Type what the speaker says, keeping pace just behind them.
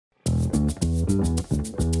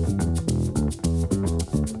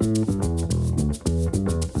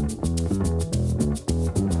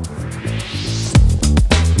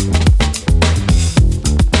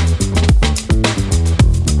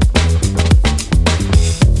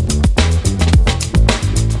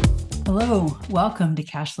Hello, welcome to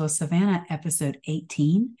Cashflow Savannah, episode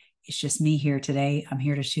 18. It's just me here today. I'm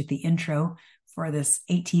here to shoot the intro for this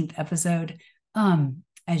 18th episode.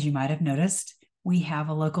 As you might have noticed, we have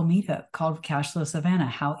a local meetup called Cashflow Savannah.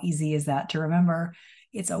 How easy is that to remember?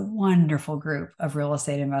 It's a wonderful group of real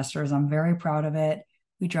estate investors. I'm very proud of it.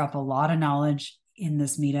 We drop a lot of knowledge in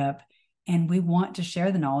this meetup, and we want to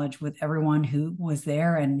share the knowledge with everyone who was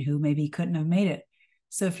there and who maybe couldn't have made it.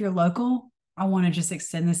 So if you're local, I want to just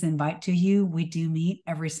extend this invite to you. We do meet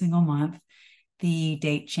every single month. The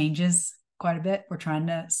date changes quite a bit. We're going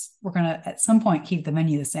to at some point keep the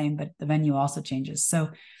venue the same, but the venue also changes. So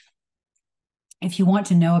if you want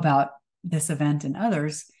to know about this event and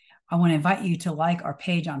others, I want to invite you to like our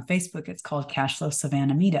page on Facebook. It's called Cashflow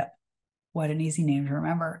Savannah Meetup. What an easy name to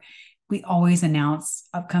remember. We always announce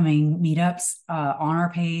upcoming meetups on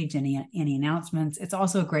our page, any announcements. It's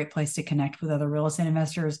also a great place to connect with other real estate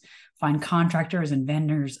investors, find contractors and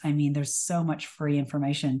vendors. I mean, there's so much free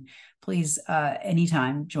information. Please,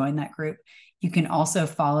 anytime, join that group. You can also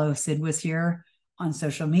follow Sid Was Here on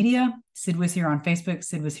social media. Sid Was Here on Facebook,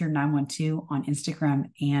 Sid Was Here 912 on Instagram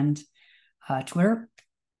and Twitter.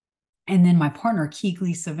 And then my partner,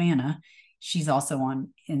 Keegley Savannah, she's also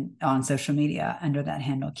on social media under that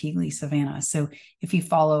handle, Keegley Savannah. So if you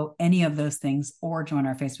follow any of those things or join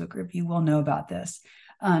our Facebook group, you will know about this.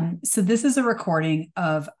 So this is a recording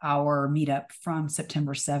of our meetup from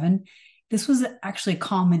September 7. This was actually a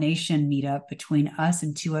combination meetup between us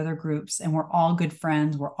and two other groups, and we're all good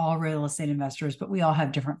friends. We're all real estate investors, but we all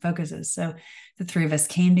have different focuses. So the three of us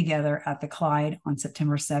came together at the Clyde on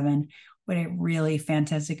September 7 with a really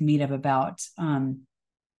fantastic meetup about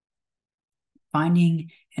finding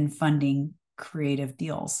and funding creative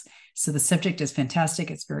deals. So the subject is fantastic.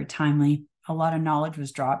 It's very timely. A lot of knowledge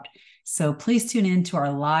was dropped. So please tune in to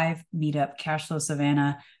our live meetup, Cashflow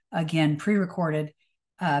Savannah. Again, pre-recorded,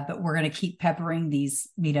 but we're going to keep peppering these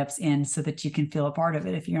meetups in so that you can feel a part of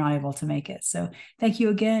it if you're not able to make it. So thank you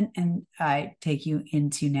again. And I take you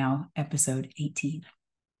into now episode 18.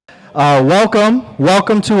 Welcome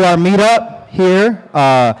to our meetup here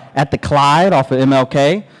at the Clyde off of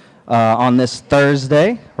MLK. On this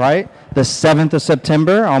Thursday, right? The 7th of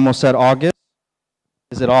September, I almost said August.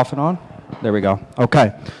 Is it off and on? There we go.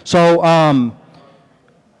 Okay. So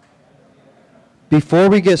before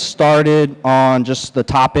we get started on just the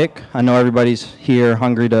topic, I know everybody's here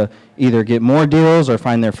hungry to either get more deals or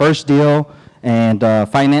find their first deal and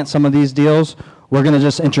finance some of these deals. We're going to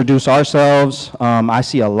just introduce ourselves. I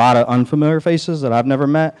see a lot of unfamiliar faces that I've never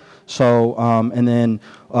met. So, and then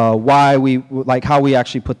why we, like how we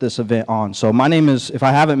actually put this event on. So my name is, if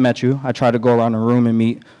I haven't met you, I try to go around the room and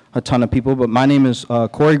meet a ton of people, but my name is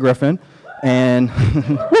Corey Griffin, and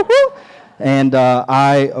and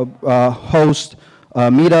I host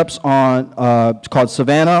meetups on, it's called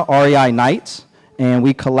Savannah REI Nights, and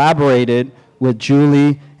we collaborated with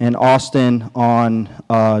Julie and Austin on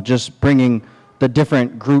just bringing the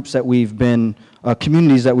different groups that we've been,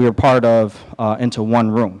 communities that we were part of into one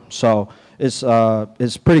room. So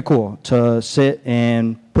it's pretty cool to sit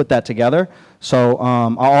and put that together. So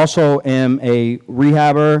I also am a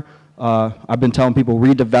rehabber. I've been telling people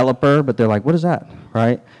redeveloper, but they're like, what is that,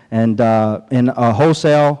 right? And in a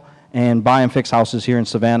wholesale and buy and fix houses here in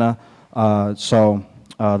Savannah. So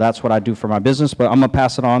that's what I do for my business, but I'm gonna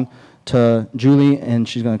pass it on to Julie and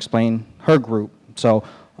she's gonna explain her group. So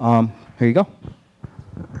here you go.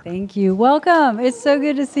 Thank you. Welcome. It's so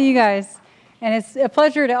good to see you guys. And it's a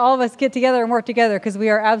pleasure to all of us get together and work together because we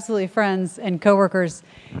are absolutely friends and coworkers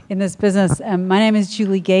in this business. My name is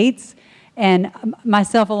Julie Gates, and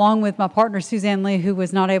myself, along with my partner, Suzanne Lee, who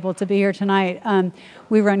was not able to be here tonight,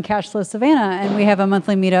 we run Cashflow Savannah, and we have a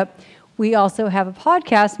monthly meetup. We also have a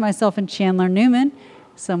podcast, myself and Chandler Newman,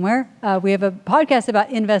 somewhere. We have a podcast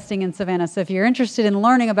about investing in Savannah. So if you're interested in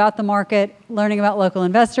learning about the market, learning about local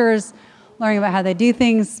investors, learning about how they do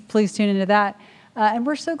things, please tune into that. And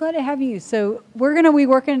we're so glad to have you. So we're going to be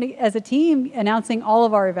working as a team, announcing all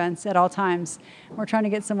of our events at all times. We're trying to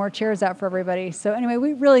get some more chairs out for everybody. So anyway,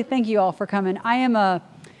 we really thank you all for coming.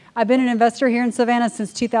 I've been an investor here in Savannah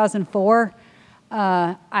since 2004.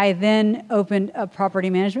 I then opened a property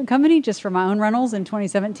management company just for my own rentals in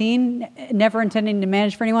 2017, never intending to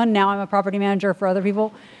manage for anyone. Now I'm a property manager for other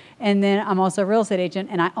people. And then I'm also a real estate agent,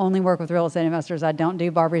 and I only work with real estate investors. I don't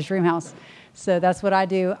do Barbie's Dream House. So that's what I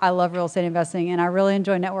do. I love real estate investing, and I really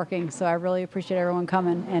enjoy networking. So I really appreciate everyone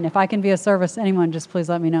coming. And if I can be of service to anyone, just please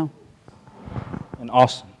let me know. And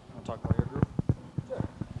Austin, want to talk about your group? Sure.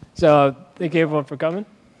 So thank you everyone for coming.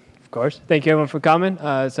 Of course. Thank you everyone for coming.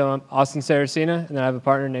 So I'm Austin Saracena, and then I have a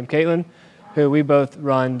partner named Caitlin, who we both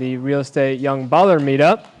run the Real Estate Young Baller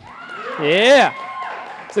Meetup. Yeah.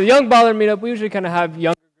 So the Young Baller Meetup, we usually kind of have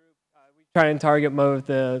younger group. We try and target more of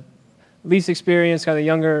the least experienced, kind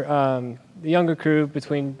of the younger crew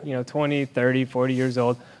between 20, 30, 40 years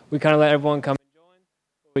old. We kind of let everyone come and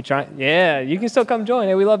join. We try, yeah, you can still come join.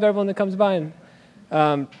 Hey, we love everyone that comes by. And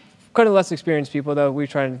kind of less experienced people, though, we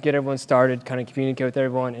try and get everyone started, kind of communicate with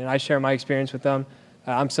everyone, and I share my experience with them.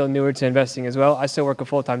 I'm still newer to investing as well. I still work a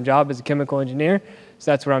full-time job as a chemical engineer, so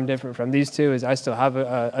that's where I'm different from these two, is I still have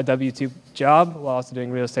a W-2 job while also doing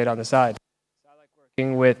real estate on the side. So I like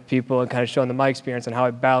working with people and kind of showing them my experience on how I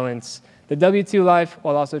balance the W-2 life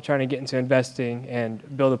while also trying to get into investing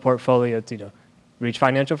and build a portfolio to reach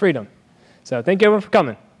financial freedom. So thank you everyone for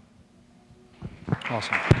coming.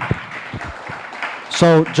 Awesome.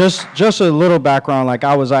 So just a little background, like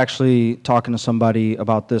I was actually talking to somebody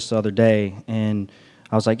about this the other day, and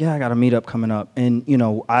I was like, yeah, I got a meetup coming up. And,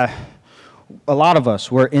 a lot of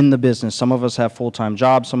us, we're in the business. Some of us have full-time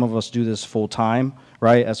jobs. Some of us do this full-time,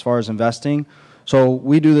 right, as far as investing. So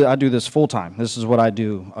I do this full-time. This is what I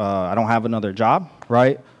do. I don't have another job,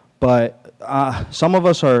 right? But some of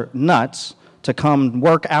us are nuts to come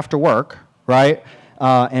work after work, right?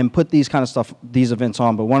 And put these events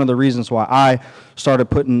on. But one of the reasons why I started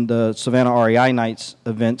putting the Savannah REI Nights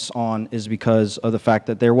events on is because of the fact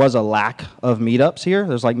that there was a lack of meetups here.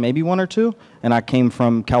 There's like maybe one or two. And I came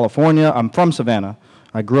from California. I'm from Savannah.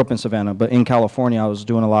 I grew up in Savannah. But in California, I was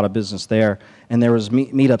doing a lot of business there. And there was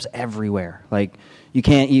meetups everywhere. Like, you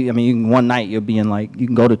can one night you'll be in you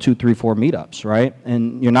can go to 2, 3, 4 meetups, right?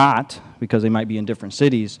 And you're not, because they might be in different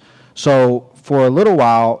cities. So for a little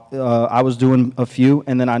while, I was doing a few,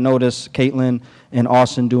 and then I noticed Caitlin and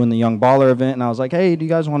Austin doing the Young Baller event, and I was like, hey, do you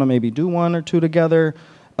guys want to maybe do 1 or 2 together?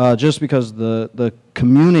 Just because the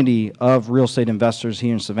community of real estate investors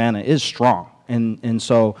here in Savannah is strong. And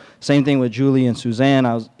so same thing with Julie and Suzanne.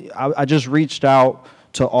 I just reached out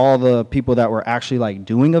to all the people that were actually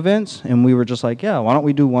doing events, and we were just like, yeah, why don't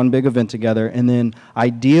we do one big event together? And then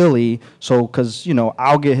ideally, because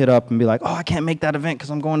I'll get hit up and be like, oh, I can't make that event because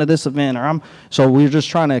I'm going to this event, so we're just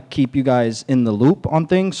trying to keep you guys in the loop on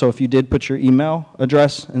things. So if you did put your email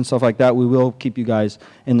address and stuff like that, we will keep you guys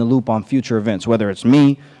in the loop on future events, whether it's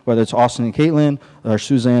me, whether it's Austin and Caitlin, or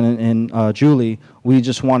Suzanne and Julie. We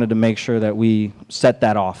just wanted to make sure that we set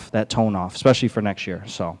that tone off, especially for next year.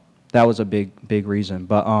 So that was a big reason.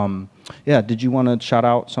 But yeah, did you want to shout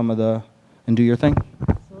out some of and do your thing?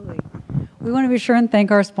 Absolutely. We want to be sure and thank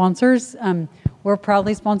our sponsors. We're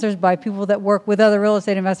proudly sponsored by people that work with other real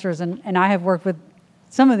estate investors, and I have worked with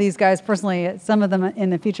some of these guys personally, some of them in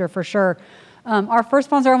the future for sure. Our first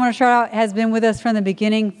sponsor I want to shout out has been with us from the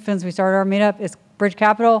beginning since we started our meetup is Bridge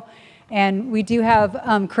Capital. And we do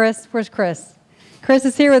have Chris. Where's Chris? Chris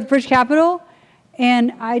is here with Bridge Capital,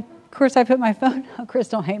 and of course, I put my phone, oh, Chris,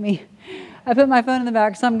 don't hate me. I put my phone in the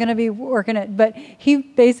back, so I'm going to be working it. But he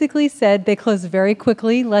basically said they close very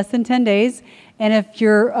quickly, less than 10 days. And if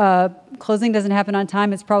your closing doesn't happen on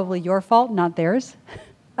time, it's probably your fault, not theirs.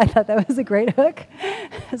 I thought that was a great hook.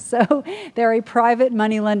 So they're a private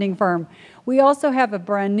money lending firm. We also have a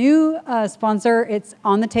brand new sponsor. It's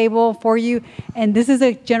on the table for you. And this is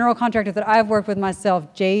a general contractor that I've worked with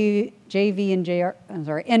myself, NV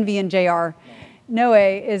and JR. Noe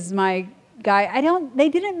is my guy. They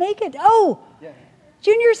didn't make it. Oh, yeah.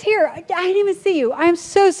 Junior's here. I didn't even see you. I'm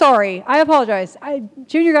so sorry. I apologize.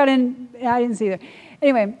 Junior got in. I didn't see you there.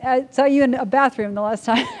 Anyway, I saw you in a bathroom the last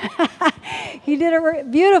time. He did a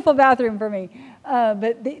beautiful bathroom for me.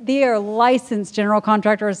 But they are licensed general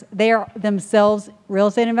contractors. They are themselves real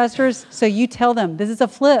estate investors. So you tell them, this is a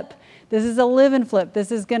flip. This is a live-in flip.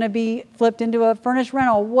 This is going to be flipped into a furnished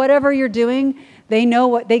rental. Whatever you're doing, they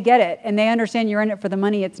know they get it, and they understand you're in it for the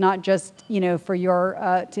money. It's not just for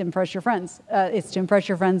to impress your friends. It's to impress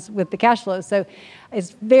your friends with the cash flow. So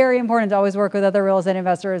it's very important to always work with other real estate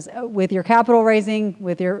investors with your capital raising,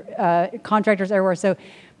 with your contractors everywhere. So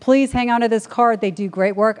please hang on to this card. They do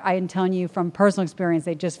great work. I am telling you from personal experience.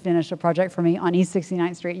 They just finished a project for me on East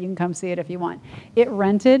 69th Street. You can come see it if you want. It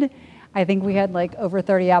rented. I think we had over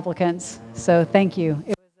 30 applicants, so thank you. It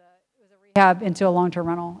was a rehab into a long-term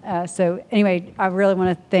rental. So anyway, I really want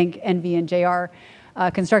to thank NV and JR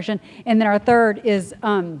Construction. And then our third is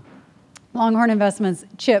Longhorn Investments.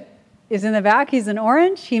 Chip is in the back. He's in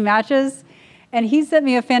orange. He matches. And he sent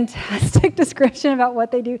me a fantastic description about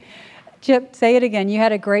what they do. Chip, say it again. You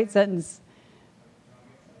had a great sentence.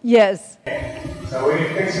 Yes. So we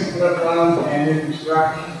can fix and flip loans and new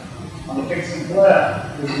construction. On the fix and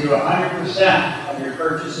flip, we can do 100% of your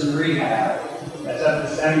purchase and rehab. That's up to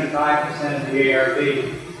 75% of the ARV.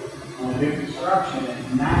 On the new construction, it's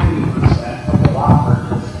 90% of the lot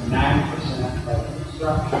purchase and 90% of the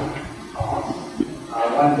construction cost.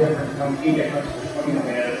 One key difference between them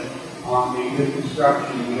is on the new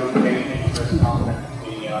construction, you don't pay any interest on the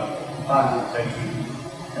funds that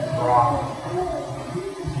you draw.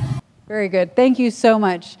 Very good. Thank you so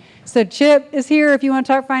much. So Chip is here if you want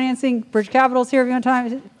to talk financing. Bridge Capital is here if you want to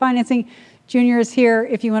talk financing. Junior is here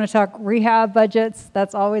if you want to talk rehab budgets.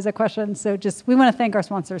 That's always a question. So we want to thank our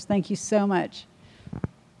sponsors. Thank you so much.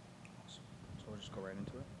 So we'll just go right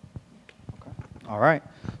into it. Okay. All right.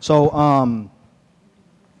 So,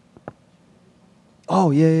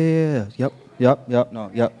 oh, yeah. Yep.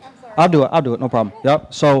 No, yep. I'll do it. No problem.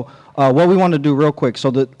 Yep. So, what we want to do real quick.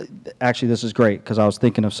 So, actually, this is great because I was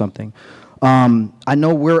thinking of something. I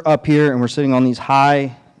know we're up here and we're sitting on these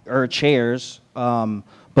high chairs,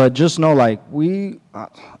 but just know, like,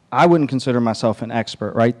 I wouldn't consider myself an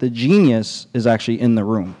expert, right? The genius is actually in the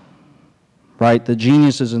room, right? The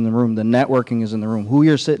genius is in the room. The networking is in the room. Who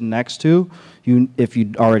you're sitting next to, if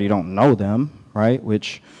you already don't know them, right,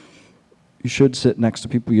 which you should sit next to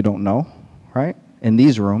people you don't know, right, in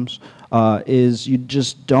these rooms, is you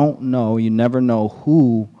just don't know. You never know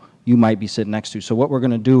who you might be sitting next to. So what we're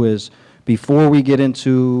going to do is, before we get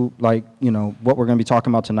into, like, what we're going to be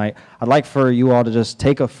talking about tonight, I'd like for you all to just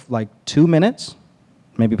take 2 minutes,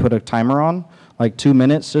 maybe put a timer on, 2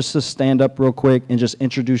 minutes, just to stand up real quick and just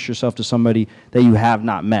introduce yourself to somebody that you have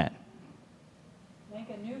not met. Make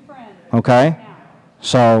a new friend. Okay?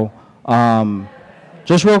 So,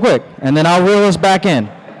 just real quick, and then I'll reel us back in.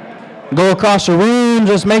 Go across the room,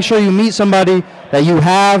 just make sure you meet somebody that you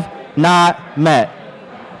have not met.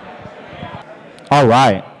 All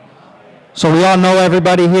right. So we all know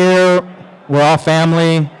everybody here. We're all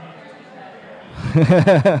family.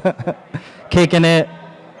 Kicking it,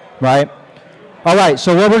 right? All right,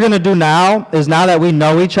 so what we're going to do now is, now that we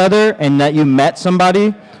know each other and that you met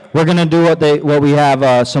somebody, we're going to do what we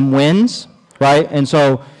have, some wins, right? And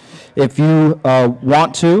so if you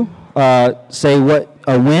want to say what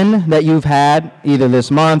a win that you've had either this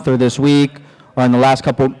month or this week or in the last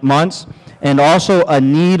couple months, and also a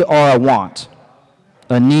need or a want.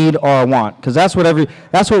 A need or a want, because that's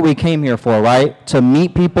what we came here for, right? To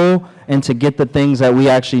meet people and to get the things that we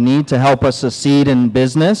actually need to help us succeed in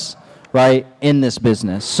business, right? In this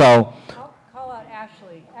business. So call out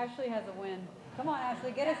Ashley. Ashley has a win. Come on,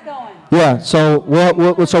 Ashley, get us going. Yeah. So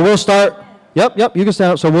we'll start. Yep. You can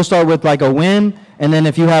stand up. So we'll start with a win, and then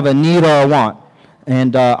if you have a need or a want,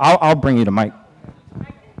 and I'll bring you the mic.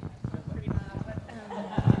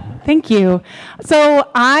 Thank you. So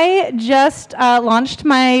I just launched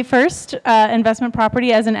my first investment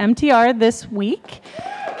property as an MTR this week.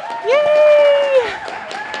 Yay!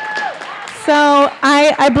 So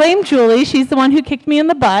I blame Julie. She's the one who kicked me in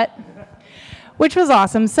the butt, which was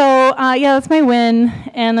awesome. So yeah, that's my win,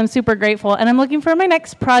 and I'm super grateful. And I'm looking for my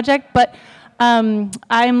next project, but I'm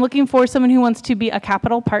looking for someone who wants to be a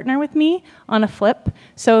capital partner with me on a flip.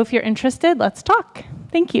 So if you're interested, let's talk.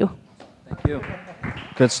 Thank you. Thank you.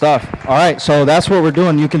 Good stuff. All right, so that's what we're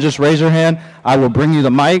doing. You can just raise your hand. I will bring you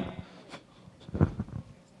the mic.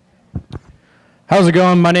 How's it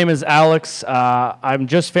going? My name is Alex. I'm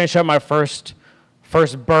just finished up my first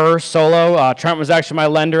Burr solo. Trent was actually my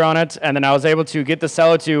lender on it, and then I was able to get the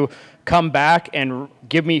seller to come back and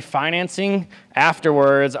give me financing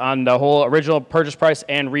afterwards on the whole original purchase price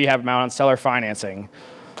and rehab amount on seller financing.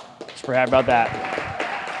 Just pretty happy about that.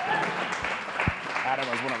 Adam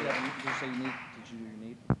was one of them.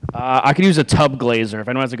 I could use a tub glazer if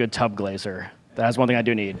anyone has a good tub glazer. That's one thing I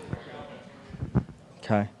do need.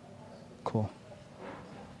 Okay, cool.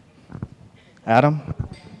 Adam?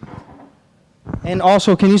 And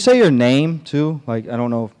also, can you say your name too? I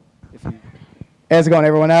don't know if you... How's it going,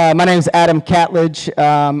 everyone? My name is Adam Catledge.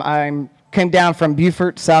 I came down from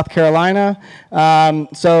Beaufort, South Carolina.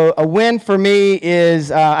 So a win for me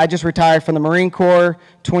is I just retired from the Marine Corps,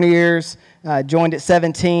 20 years. Joined at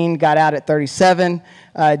 17, got out at 37.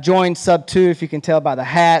 Joined Sub 2, if you can tell by the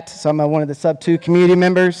hat. So I'm one of the Sub 2 community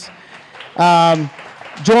members.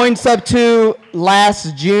 Joined Sub 2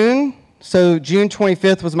 last June. So June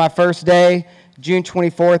 25th was my first day. June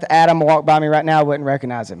 24th, Adam walked by me right now, I wouldn't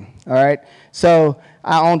recognize him. All right. So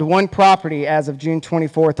I owned one property as of June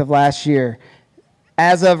 24th of last year.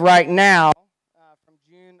 As of right now, from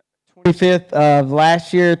June 25th of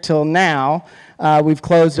last year till now, we've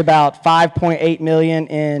closed about $5.8 million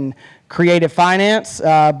in creative finance.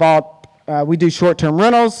 We do short-term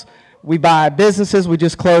rentals. We buy businesses. We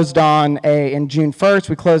just closed on in June 1st,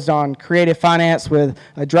 we closed on creative finance with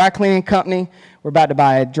a dry cleaning company. We're about to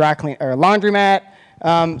buy a laundromat.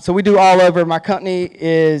 So we do all over. My company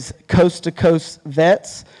is Coast to Coast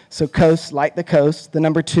Vets. So Coast, like the coast, the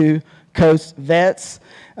number 2, Coast Vets.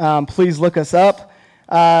 Please look us up.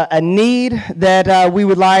 A need that we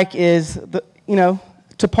would like is,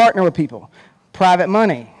 to partner with people. Private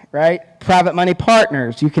money, right? Private money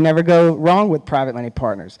partners. You can never go wrong with private money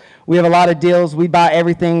partners. We have a lot of deals. We buy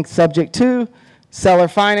everything subject to seller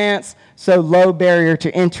finance, so low barrier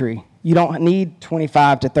to entry. You don't need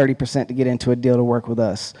 25 to 30% to get into a deal to work with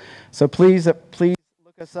us. So please look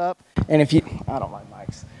us up. And if you, I don't like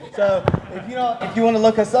mics. So if you want to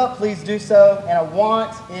look us up, please do so. And I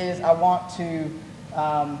want to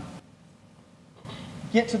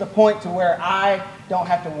get to the point to where I don't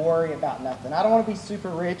have to worry about nothing. I don't want to be super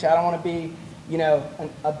rich. I don't want to be,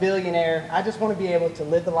 a billionaire. I just want to be able to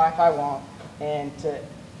live the life I want and to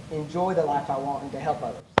enjoy the life I want and to help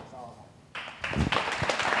others. That's all I want.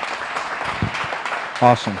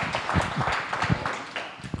 Awesome.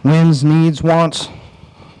 Wins, needs, wants,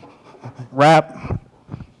 rap,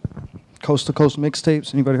 coast to coast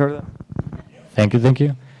mixtapes. Anybody heard of that? Thank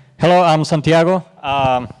you. Hello, I'm Santiago.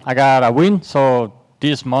 I got a win. So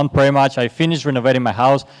this month, pretty much, I finished renovating my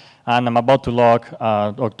house, and I'm about to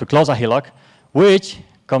close a HELOC, which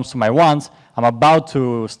comes to my wants. I'm about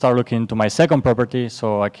to start looking into my second property,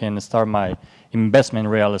 so I can start my investment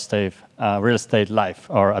real estate life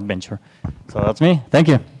or adventure. So that's me. Thank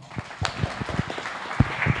you.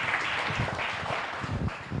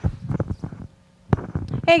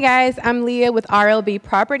 Hey guys, I'm Leah with RLB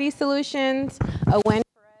Property Solutions. A win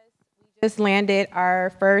for us. We just landed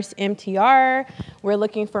our first MTR. We're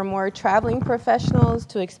looking for more traveling professionals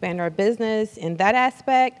to expand our business in that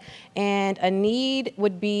aspect. And a need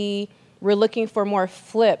would be, we're looking for more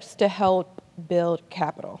flips to help build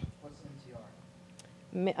capital. What's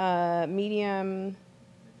MTR? Medium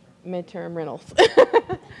midterm rentals.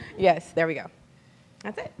 Yes, there we go.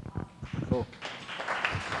 That's it. Cool.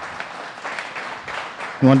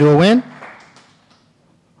 You want to do a win?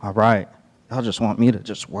 All right. Y'all just want me to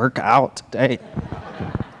just work out today.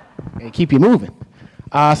 And keep you moving.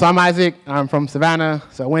 So I'm Isaac. I'm from Savannah.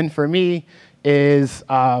 So a win for me is me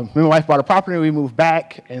and my wife bought a property. We moved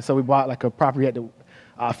back, and so we bought like a property at the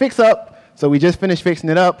fix up. So we just finished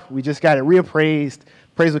fixing it up. We just got it reappraised.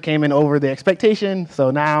 Appraisal came in over the expectation.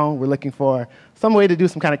 So now we're looking for some way to do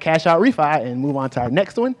some kind of cash out refi and move on to our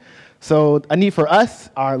next one. So a need for us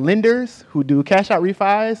are lenders who do cash out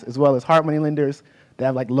refis, as well as hard money lenders that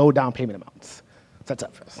have like low down payment amounts. So that's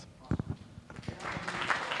up for us.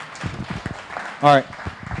 All right.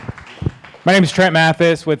 My name is Trent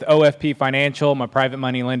Mathis with OFP Financial. I'm a private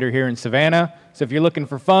money lender here in Savannah. So if you're looking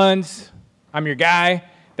for funds, I'm your guy.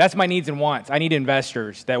 That's my needs and wants. I need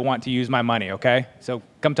investors that want to use my money, okay? So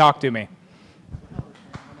come talk to me.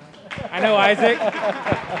 I know, Isaac.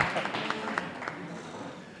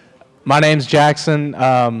 My name's Jackson.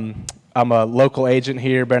 I'm a local agent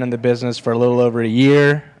here, been in the business for a little over a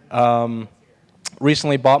year.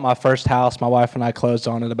 Recently bought my first house. My wife and I closed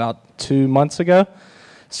on it about 2 months ago.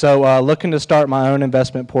 So looking to start my own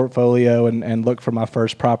investment portfolio and look for my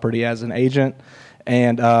first property as an agent.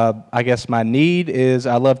 And I guess my need is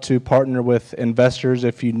I love to partner with investors.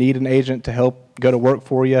 If you need an agent to help go to work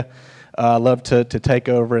for you, I love to take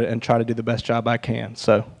over and try to do the best job I can.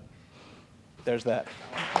 So there's that.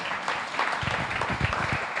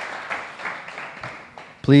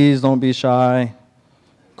 Please don't be shy.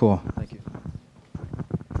 Cool. Thank you.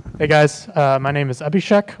 Hey guys, my name is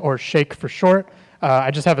Abhishek, or Shake for short.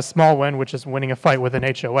 I just have a small win, which is winning a fight with an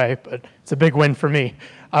HOA, but it's a big win for me.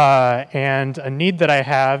 And a need that I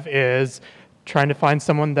have is trying to find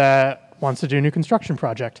someone that wants to do a new construction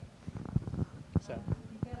project. So.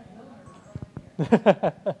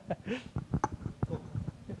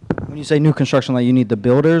 When you say new construction, like you need the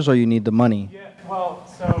builders or you need the money? Yeah, well,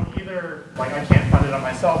 so either like I can't fund it on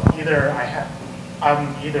myself,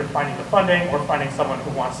 I'm either finding the funding or finding someone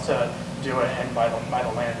who wants to do it and buy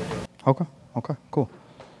the land to do it. Okay, cool.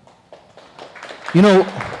 You know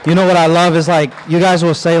what I love is like you guys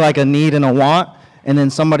will say like a need and a want, and then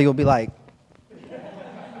somebody will be like,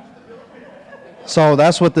 so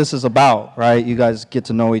that's what this is about, right? You guys get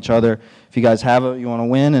to know each other. If you guys have it, you want to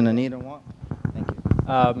win and a need and a want. Thank you.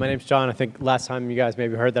 My name's John. I think last time you guys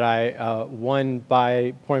maybe heard that I won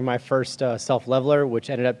by pouring my first self-leveler, which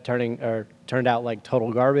turned out like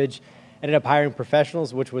total garbage. Ended up hiring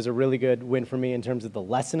professionals, which was a really good win for me in terms of the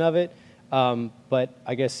lesson of it. But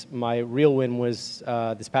I guess my real win was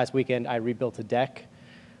this past weekend, I rebuilt a deck.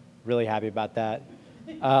 Really happy about that.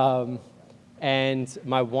 And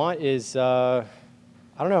my want is, I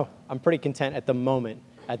don't know, I'm pretty content at the moment,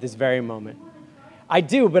 at this very moment. I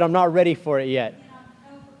do, but I'm not ready for it yet.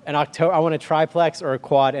 In October, I want a triplex or a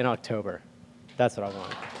quad in October. That's what I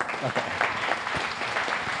want. Okay.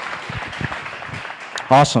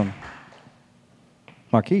 Awesome.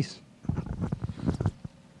 Marquise.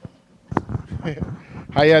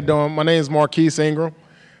 How y'all doing? My name is Marquise Ingram.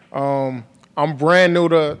 I'm brand new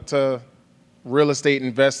to real estate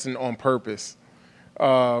investing on purpose.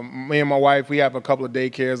 Me and my wife, we have a couple of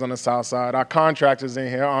daycares on the south side. Our contractor's in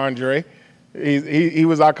here, Andre. He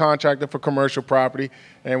was our contractor for commercial property,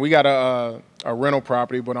 and we got a rental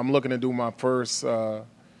property, but I'm looking to do my first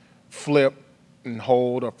flip and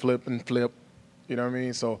hold or flip and flip. You know what I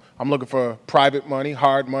mean? So I'm looking for private money,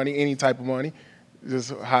 hard money, any type of money,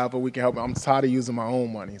 just however we can help. I'm tired of using my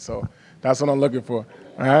own money, so that's what I'm looking for.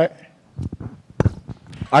 All right?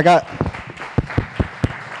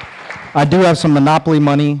 I do have some Monopoly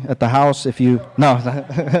money at the house if you, no.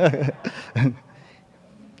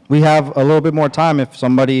 We have a little bit more time if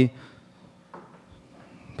somebody,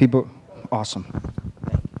 people, awesome.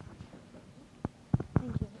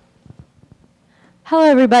 Hello,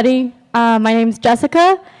 everybody. My name is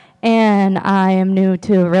Jessica, and I am new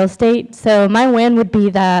to real estate. So my win would be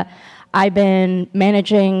that I've been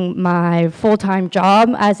managing my full-time job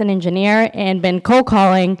as an engineer and been cold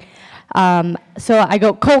calling. So I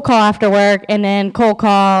go cold call after work and then cold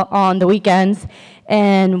call on the weekends.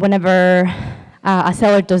 And whenever a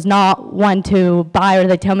seller does not want to buy or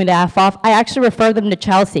they tell me to F off, I actually refer them to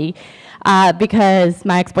Chelsea because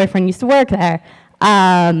my ex-boyfriend used to work there.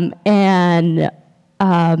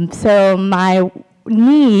 So my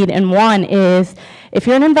need and want is if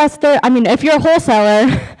you're an investor, if you're a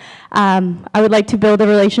wholesaler, I would like to build a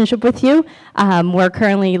relationship with you. We're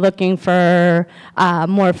currently looking for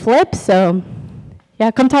more flips, so yeah,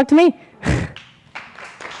 come talk to me.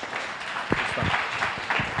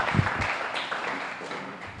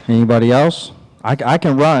 Anybody else? I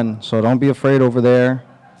can run, so don't be afraid over there.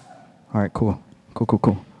 All right, cool.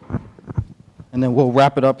 And then we'll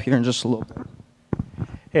wrap it up here in just a little bit.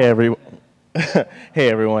 Hey, everyone. Hey,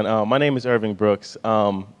 everyone. My name is Irving Brooks.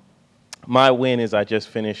 My win is I just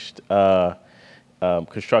finished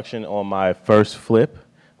construction on my first flip.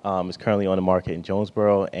 It's currently on the market in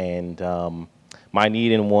Jonesboro, and my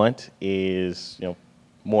need and want is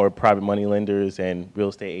more private money lenders and real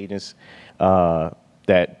estate agents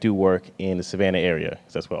that do work in the Savannah area.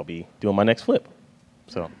 So that's where I'll be doing my next flip.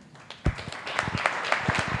 So.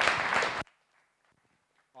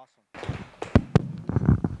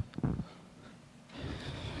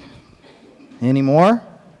 Any more?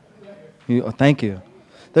 Thank you.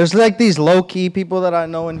 There's like these low-key people that I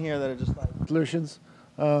know in here that are just like solutions.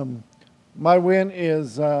 My win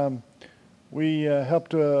is we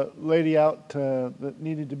helped a lady out that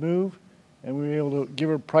needed to move, and we were able to give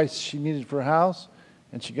her a price she needed for a house,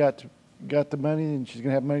 and she got the money, and she's going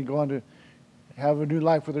to have money to go on to have a new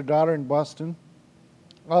life with her daughter in Boston.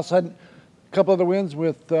 Also had a couple other wins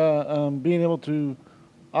with being able to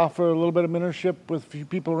offer a little bit of mentorship with a few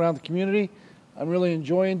people around the community. I'm really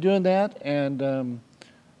enjoying doing that, and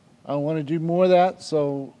I want to do more of that.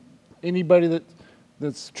 So anybody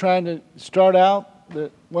that's trying to start out,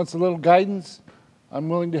 that wants a little guidance, I'm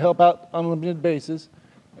willing to help out on a limited basis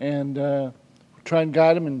and try and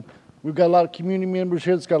guide them. And we've got a lot of community members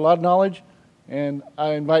here that's got a lot of knowledge, and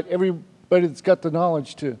I invite everybody that's got the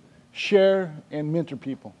knowledge to share and mentor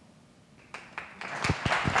people.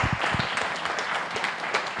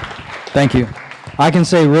 Thank you. I can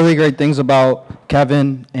say really great things about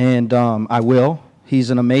Kevin, and I will.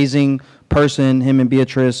 He's an amazing person. Him and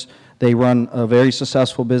Beatrice, they run a very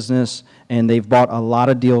successful business, and they've bought a lot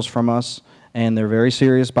of deals from us, and they're very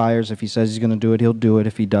serious buyers. If he says he's going to do it, he'll do it.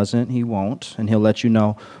 If he doesn't, he won't, and he'll let you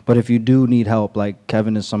know. But if you do need help, like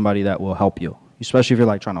Kevin is somebody that will help you, especially if you're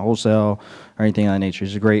like trying to wholesale or anything of that nature.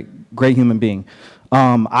 He's a great human being.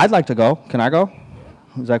 I'd like to go. Can I go?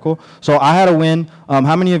 Is that cool? So I had a win.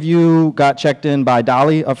 How many of you got checked in by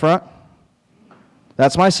Dolly up front?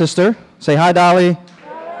 That's my sister. Say hi, Dolly.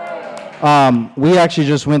 We actually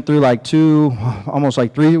just went through like almost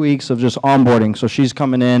 3 weeks of just onboarding. So she's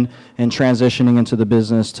coming in and transitioning into the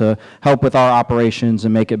business to help with our operations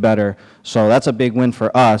and make it better. So that's a big win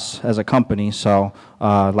for us as a company. So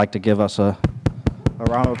I'd like to give us a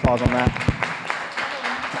round of applause on that.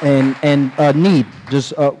 And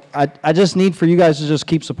I just need for you guys to just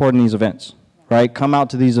keep supporting these events, right? Come out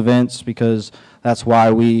to these events because that's why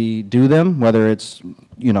we do them, whether it's,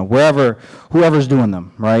 whoever's doing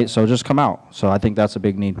them, right? So just come out. So I think that's a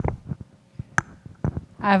big need.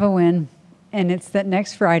 I have a win, and it's that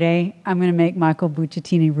next Friday, I'm going to make Michael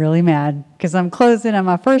Bucciatini really mad because I'm closing on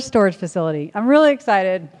my first storage facility. I'm really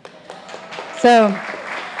excited. So,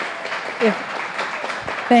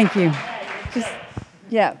 thank you.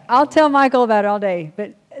 Yeah, I'll tell Michael about it all day,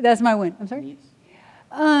 but that's my win. I'm sorry?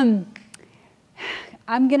 I'm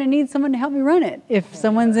going to need someone to help me run it. If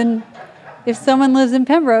someone's in if someone lives in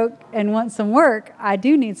Pembroke and wants some work, I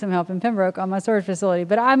do need some help in Pembroke on my storage facility.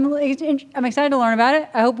 But I'm excited to learn about it.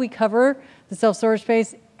 I hope we cover the self-storage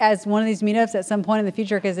space as one of these meetups at some point in the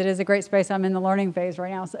future, because it is a great space. I'm in the learning phase right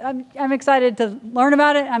now. So I'm excited to learn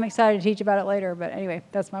about it. I'm excited to teach about it later. But anyway,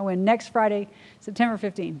 that's my win. Next Friday, September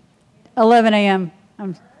 15, 11 a.m.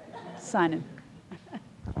 I'm signing.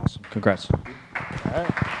 Awesome. Congrats.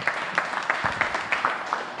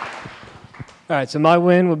 All right, so my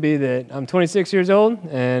win would be that I'm 26 years old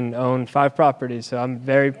and own 5 properties. So I'm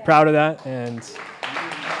very proud of that, and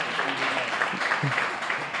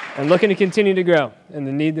I'm looking to continue to grow. And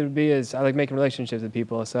the need that would be is I like making relationships with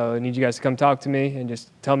people. So I need you guys to come talk to me and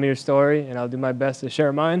just tell me your story, and I'll do my best to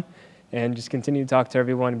share mine and just continue to talk to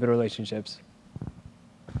everyone and build relationships.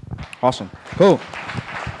 Awesome. Cool.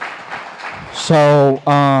 So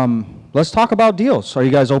let's talk about deals. Are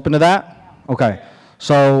you guys open to that? Okay.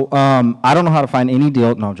 So I don't know how to find any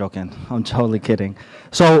deal. No, I'm joking. I'm totally kidding.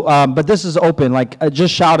 So, but this is open. Like,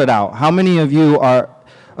 just shout it out. How many of you are,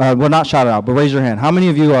 well, not shout it out, but raise your hand. How many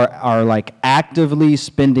of you are like actively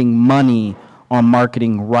spending money on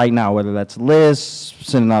marketing right now, whether that's lists,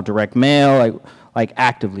 sending out direct mail, like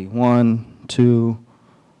actively? 1, 2,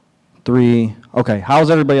 3. Okay. How's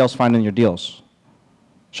everybody else finding your deals?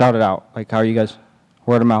 Shout it out. Like, how are you guys?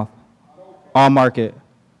 Word of mouth. On market.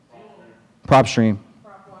 PropStream.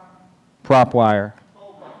 PropWire.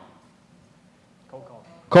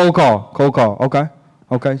 Cold call.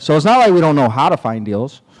 Okay. So it's not like we don't know how to find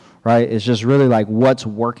deals, right? It's just really like what's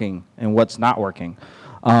working and what's not working.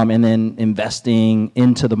 And then investing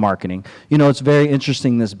into the marketing. You know, it's very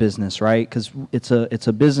interesting, this business, right? Because it's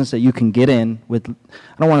a business that you can get in with, I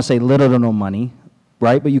don't want to say little to no money,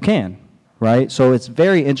 right? But you can, right? So it's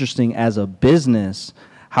very interesting as a business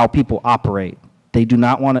how people operate. They do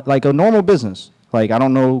not want to, like a normal business. Like, I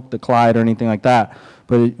don't know the Clyde or anything like that,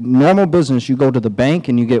 but normal business, you go to the bank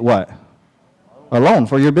and you get what? A loan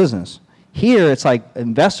for your business. Here, it's like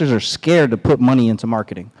investors are scared to put money into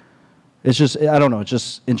marketing. It's just, I don't know, it's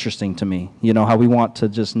just interesting to me, you know, how we want to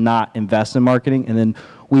just not invest in marketing, and then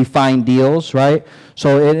we find deals, right?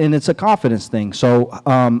 So, and it's a confidence thing. So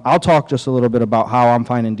I'll talk just a little bit about how I'm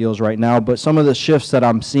finding deals right now, but some of the shifts that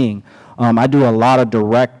I'm seeing, I do a lot of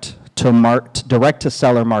direct to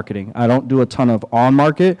seller marketing. I don't do a ton of on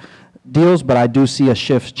market deals, but I do see a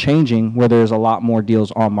shift changing where there's a lot more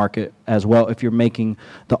deals on market as well. If you're making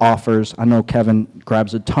the offers, I know Kevin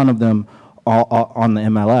grabs a ton of them on the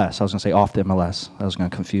MLS. I was gonna say off the MLS. That was gonna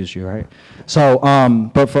confuse you, right? So,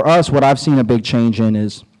 but for us, what I've seen a big change in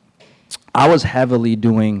is I was heavily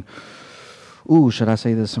doing, should I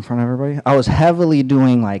say this in front of everybody? I was heavily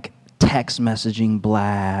doing like text messaging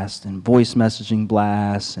blast and voice messaging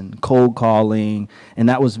blast and cold calling, and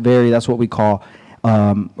that's what we call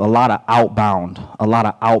a lot of outbound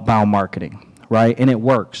marketing, right? And it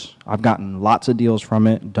works. I've gotten lots of deals from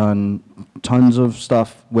it, done tons of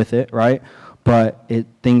stuff with it, right? But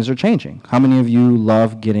things are changing. How many of you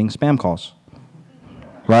love getting spam calls,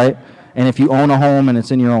 right? And if you own a home and it's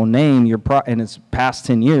in your own name, and it's past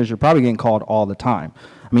 10 years, you're probably getting called all the time.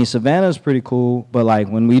 I mean, Savannah is pretty cool, but like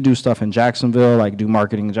when we do stuff in Jacksonville, like do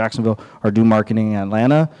marketing in Jacksonville or do marketing in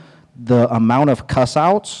Atlanta, the amount of cuss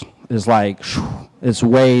outs is like, it's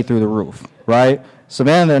way through the roof, right?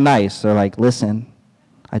 Savannah, they're nice. They're like, listen,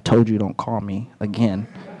 I told you don't call me again.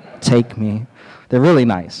 Take me. They're really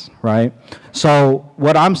nice, right? So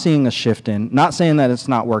what I'm seeing a shift in, not saying that it's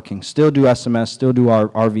not working, still do SMS, still do our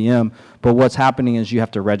RVM, but what's happening is you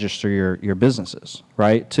have to register your businesses,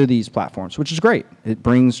 right, to these platforms, which is great. It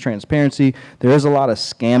brings transparency. There is a lot of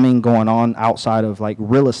scamming going on outside of like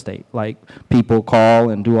real estate, like people call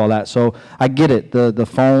and do all that. So I get it. The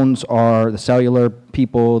phones are the cellular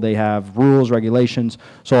people, they have rules, regulations.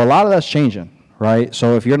 So a lot of that's changing. Right?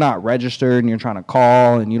 So if you're not registered and you're trying to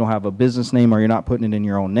call and you don't have a business name or you're not putting it in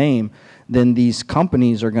your own name, then these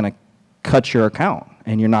companies are going to cut your account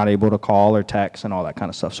and you're not able to call or text and all that kind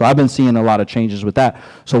of stuff. So I've been seeing a lot of changes with that.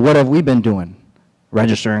 So what have we been doing?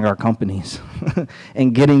 Registering our companies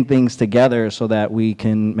and getting things together so that we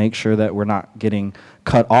can make sure that we're not getting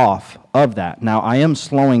cut off of that. Now, I am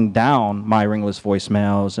slowing down my ringless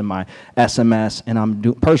voicemails and my SMS, and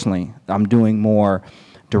I'm doing more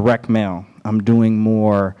direct mail. I'm doing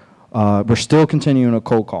more, we're still continuing a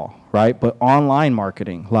cold call, right? But online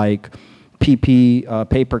marketing, like PP,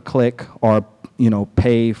 pay-per-click, or,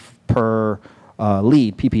 pay per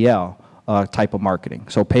lead, PPL type of marketing.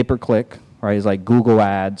 So pay-per-click, right, is like Google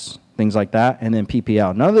ads, things like that, and then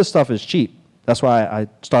PPL. None of this stuff is cheap. That's why I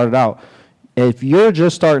started out. If you're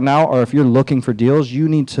just starting out or if you're looking for deals, you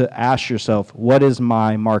need to ask yourself, what is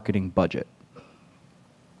my marketing budget?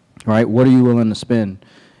 Right? What are you willing to spend?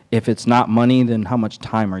 if it's not money, then how much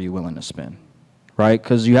time are you willing to spend, right?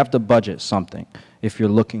 Because you have to budget something if you're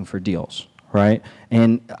looking for deals, right?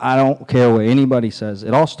 And I don't care what anybody says.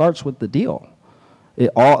 It all starts with the deal.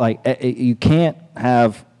 You can't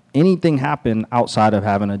have anything happen outside of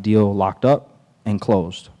having a deal locked up and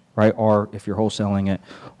closed, right? Or if you're wholesaling it,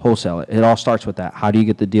 wholesale it. It all starts with that. How do you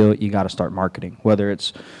get the deal? You got to start marketing, whether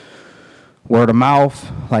it's word of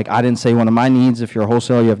mouth. Like I didn't say one of my needs, if you're a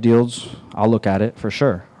wholesaler, you have deals, I'll look at it for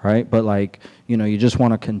sure, right? But like, you just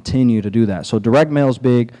want to continue to do that. So direct mail is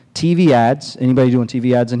big. TV ads. Anybody doing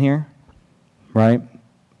TV ads in here? Right?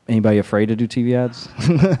 Anybody afraid to do TV ads?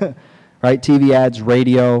 Right? TV ads,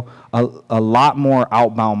 radio, a lot more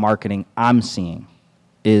outbound marketing I'm seeing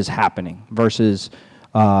is happening versus,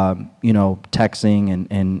 texting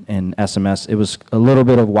and SMS. It was a little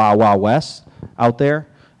bit of Wild Wild West out there,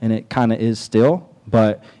 and it kind of is still.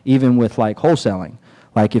 But even with like wholesaling,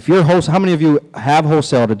 like if you're how many of you have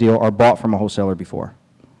wholesaled a deal or bought from a wholesaler before,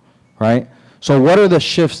 right? So what are the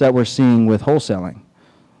shifts that we're seeing with wholesaling?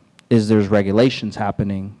 Is there's regulations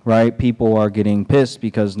happening, right? People are getting pissed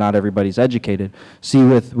because not everybody's educated. See,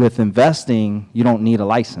 with investing, you don't need a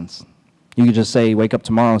license. You can just say, wake up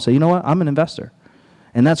tomorrow and say, you know what, I'm an investor.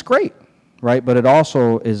 And that's great, right? But it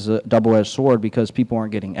also is a double-edged sword because people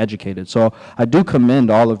aren't getting educated. So I do commend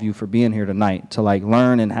all of you for being here tonight to like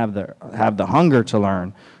learn and have the hunger to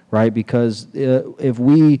learn, right? Because if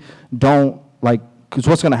we don't because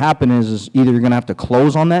what's going to happen is either you're going to have to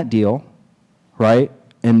close on that deal, right?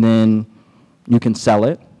 And then you can sell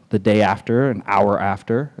it the day after, an hour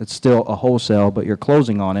after. It's still a wholesale, but you're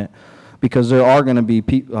closing on it because there are going to be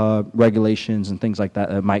regulations and things like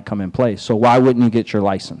that might come in place. So why wouldn't you get your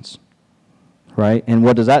license, right? And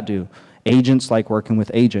what does that do? Agents like working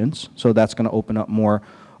with agents, so that's going to open up more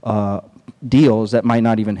deals that might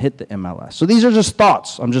not even hit the MLS. So these are just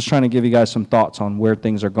thoughts. I'm just trying to give you guys some thoughts on where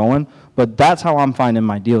things are going, but that's how I'm finding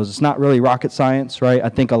my deals. It's not really rocket science, right? I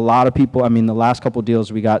think a lot of people, the last couple of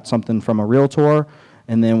deals, we got something from a realtor,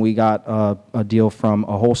 and then we got a deal from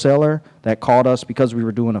a wholesaler that called us because we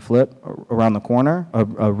were doing a flip around the corner,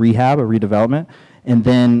 a rehab, a redevelopment, and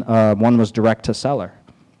then one was direct to seller.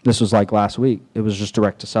 This was like last week. It was just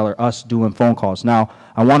direct to seller, us doing phone calls. Now,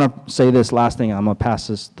 I want to say this last thing. I'm going to pass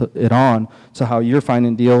it on to how you're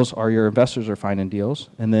finding deals or your investors are finding deals,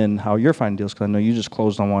 and then how you're finding deals, because I know you just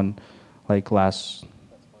closed on one like last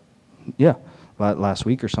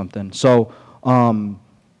week or something. So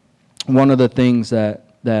one of the things that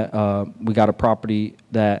we got a property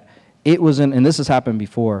that it was in, and this has happened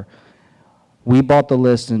before, we bought the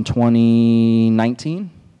list in 2019.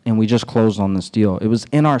 And we just closed on this deal. It was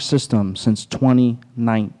in our system since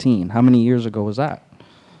 2019. How many years ago was that?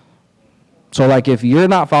 So like if you're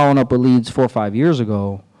not following up with leads 4 or 5 years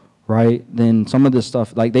ago, right, then some of this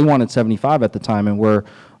stuff, like they wanted 75 at the time, and we're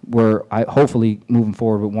hopefully moving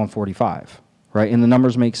forward with 145, right? And the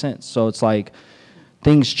numbers make sense. So it's like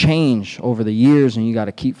things change over the years, and you got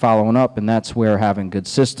to keep following up, and that's where having good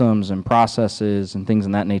systems and processes and things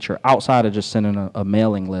in that nature outside of just sending a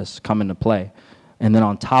mailing list come into play. And then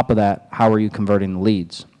on top of that, how are you converting the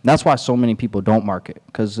leads? That's why so many people don't market,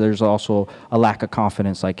 because there's also a lack of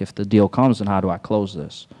confidence, like if the deal comes, then how do I close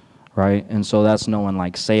this, right? And so that's knowing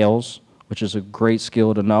like sales, which is a great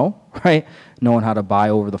skill to know, right? Knowing how to buy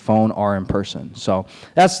over the phone or in person. So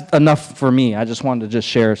that's enough for me. I just wanted to just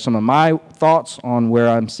share some of my thoughts on where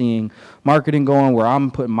I'm seeing marketing going, where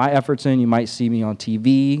I'm putting my efforts in. You might see me on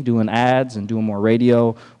TV doing ads and doing more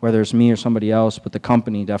radio, whether it's me or somebody else, but the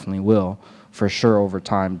company definitely will, for sure, over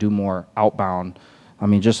time, do more outbound.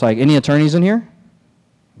 Just like any attorneys in here?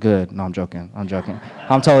 Good. No, I'm joking. I'm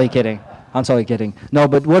totally kidding. No,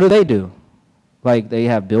 but what do? Like they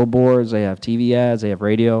have billboards, they have TV ads, they have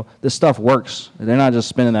radio. This stuff works. They're not just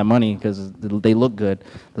spending that money because they look good.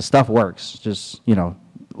 The stuff works. Just,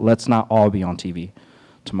 let's not all be on TV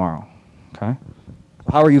tomorrow, okay?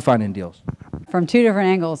 How are you finding deals? From two different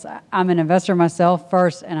angles. I'm an investor myself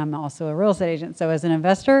first, and I'm also a real estate agent. So as an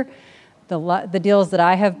investor, the deals that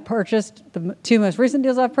I have purchased, the two most recent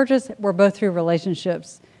deals I've purchased, were both through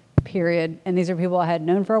relationships, period. And these are people I had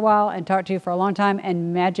known for a while and talked to for a long time,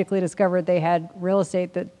 and magically discovered they had real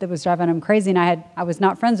estate that was driving them crazy. And I was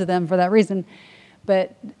not friends with them for that reason.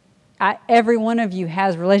 But every one of you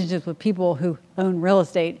has relationships with people who own real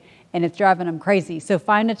estate, and it's driving them crazy. So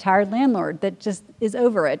find a tired landlord that just is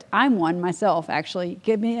over it. I'm one myself, actually.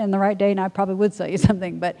 Get me in the right day, and I probably would sell you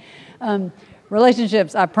something. But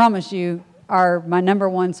relationships, I promise you, are my number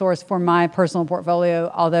one source for my personal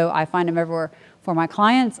portfolio, although I find them everywhere. For my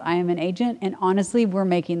clients, I am an agent, and honestly, we're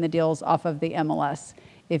making the deals off of the MLS.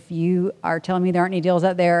 If you are telling me there aren't any deals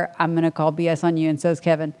out there, I'm going to call BS on you, and so is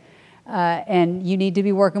Kevin. And you need to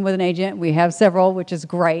be working with an agent. We have several, which is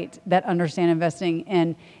great, that understand investing.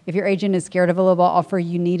 And if your agent is scared of a lowball offer,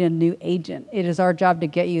 you need a new agent. It is our job to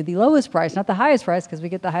get you the lowest price, not the highest price, because we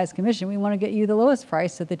get the highest commission. We want to get you the lowest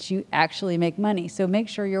price so that you actually make money. So make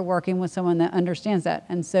sure you're working with someone that understands that.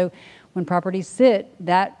 And so when properties sit,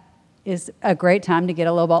 that is a great time to get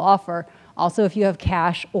a lowball offer. Also, if you have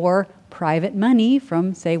cash or private money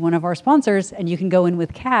from, say, one of our sponsors, and you can go in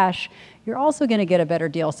with cash, you're also going to get a better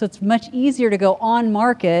deal. So it's much easier to go on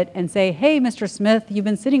market and say, hey, Mr. Smith, you've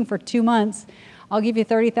been sitting for 2 months. I'll give you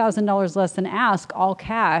 $30,000 less than ask, all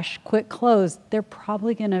cash, quick close. They're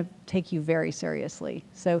probably going to take you very seriously.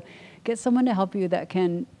 So get someone to help you that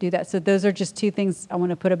can do that. So those are just 2 things I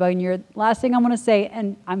want to put about in your. Last thing I want to say,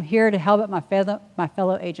 and I'm here to help out my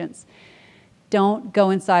fellow agents. Don't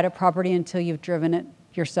go inside a property until you've driven it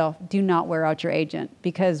yourself. Do not wear out your agent,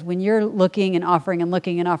 because when you're looking and offering and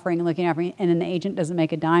looking and offering and looking and offering, and then the agent doesn't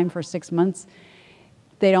make a dime for 6 months,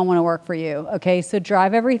 they don't want to work for you. Okay, so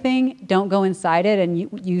drive everything. Don't go inside it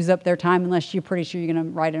and use up their time unless you're pretty sure you're going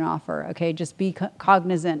to write an offer. Okay, just be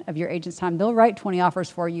cognizant of your agent's time. They'll write 20 offers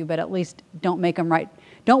for you, but at least don't make them write.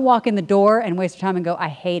 Don't walk in the door and waste your time and go, I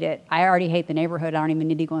hate it. I already hate the neighborhood. I don't even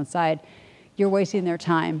need to go inside. You're wasting their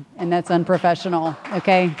time, and that's unprofessional.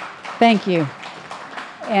 Okay, thank you.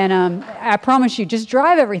 And I promise you, just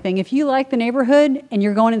drive everything. If you like the neighborhood and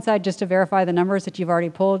you're going inside just to verify the numbers that you've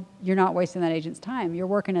already pulled, you're not wasting that agent's time. You're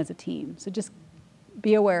working as a team. So just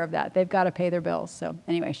be aware of that. They've got to pay their bills. So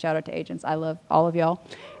anyway, shout out to agents. I love all of y'all,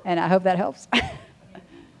 and I hope that helps.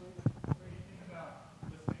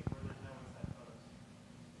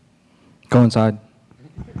 Go inside.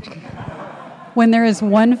 When there is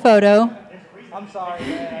one photo. I'm sorry.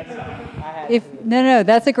 No,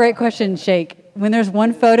 that's a great question, Shake. When there's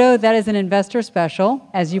one photo, that is an investor special,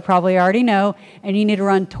 as you probably already know, and you need to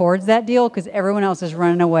run towards that deal because everyone else is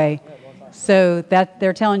running away. So that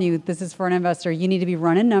they're telling you this is for an investor. You need to be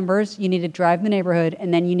running numbers, you need to drive the neighborhood,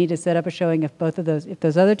 and then you need to set up a showing. If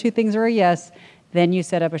those other 2 things are a yes, then you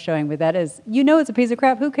set up a showing. But that is, it's a piece of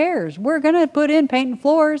crap. Who cares? We're going to put in paint and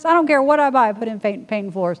floors. I don't care what I buy, put in paint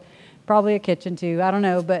and floors. Probably a kitchen too. I don't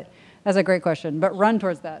know, but that's a great question. But run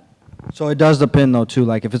towards that. So it does depend though too.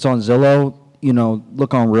 Like if it's on Zillow,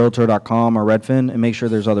 look on Realtor.com or Redfin and make sure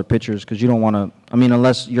there's other pictures, because you don't want to.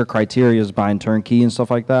 Unless your criteria is buying turnkey and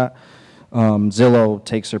stuff like that, Zillow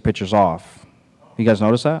takes their pictures off. You guys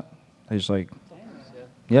notice that? They just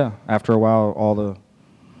yeah. After a while,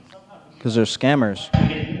 because they're scammers. You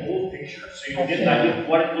get the old picture, so you get an idea of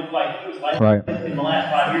what it looked like. Right. In the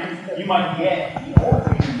last 5 years, you might get the old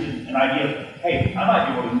picture, an idea of, hey, I might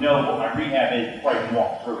be able to know what my rehab is before I can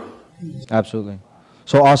walk through it. Absolutely.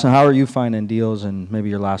 So Austin, how are you finding deals, and maybe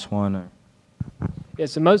your last one? Or? Yeah,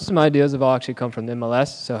 so most of my deals have all actually come from the MLS,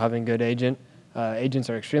 so having a good agent. Agents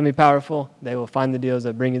are extremely powerful. They will find the deals,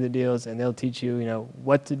 they'll bring you the deals, and they'll teach you,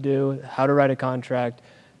 what to do, how to write a contract,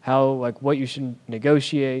 what you should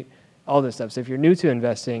negotiate, all this stuff. So if you're new to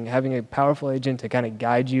investing, having a powerful agent to kind of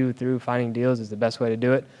guide you through finding deals is the best way to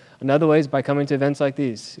do it. Another way is by coming to events like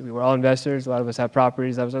these. We're all investors. A lot of us have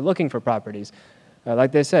properties. Others are looking for properties.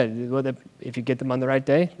 Like they said, if you get them on the right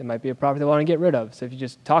day, there might be a property they want to get rid of. So if you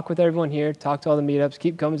just talk with everyone here, talk to all the meetups,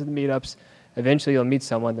 keep coming to the meetups, eventually you'll meet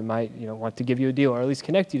someone that might want to give you a deal, or at least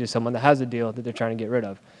connect you to someone that has a deal that they're trying to get rid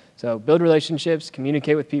of. So build relationships,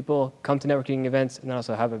 communicate with people, come to networking events, and then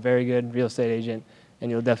also have a very good real estate agent,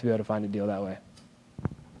 and you'll definitely be able to find a deal that way.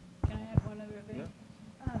 Can I add one other thing?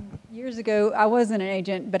 Years ago, I wasn't an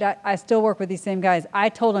agent, but I still work with these same guys. I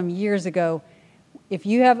told them years ago,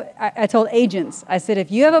 I told agents, I said,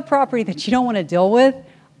 if you have a property that you don't want to deal with,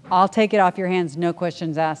 I'll take it off your hands, no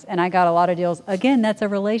questions asked. And I got a lot of deals. Again, that's a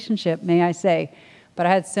relationship, may I say. But I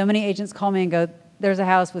had so many agents call me and go, there's a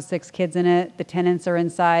house with 6 kids in it. The tenants are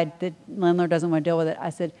inside. The landlord doesn't want to deal with it. I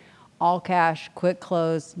said, all cash, quick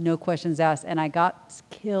close, no questions asked. And I got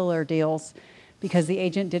killer deals because the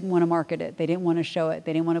agent didn't want to market it. They didn't want to show it.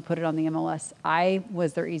 They didn't want to put it on the MLS. I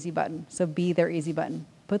was their easy button. So be their easy button.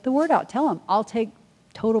 Put the word out. Tell them, I'll take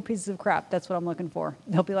total pieces of crap. That's what I'm looking for.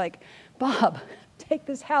 They'll be like, Bob, take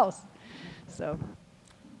this house. So,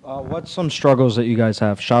 what's some struggles that you guys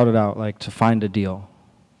have? Shout it out, like to find a deal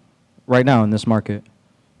right now in this market.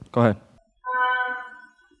 Go ahead.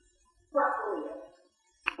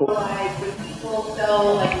 Like when people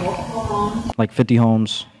sell multiple homes. Like 50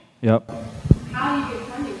 homes. Yep. How do you get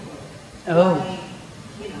funding for it? Oh.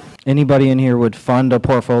 Anybody in here would fund a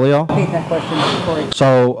portfolio? I hate that question, Corey.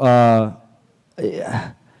 So,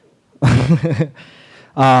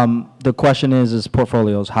 the question is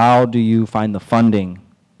portfolios. How do you find the funding?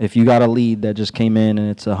 If you got a lead that just came in and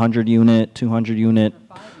it's 100 unit, 200 unit,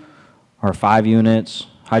 or 5 units,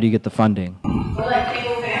 How do you get the funding? But like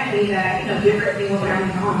single family that, different single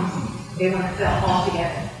family homes, they want to sell all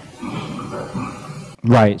together.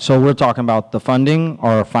 Right. So we're talking about the funding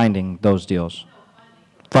or finding those deals?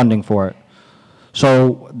 Funding for it.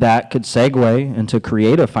 So that could segue into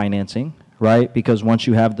creative financing, right? Because once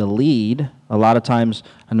you have the lead, a lot of times,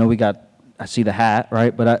 I see the hat,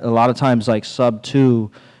 right? But a lot of times, like sub 2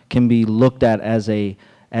 can be looked at as a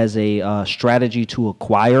strategy to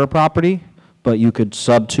acquire a property, but you could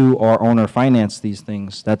sub 2 or owner finance these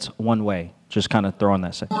things. That's one way. Just kind of throwing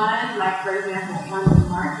that. One, like for example, on the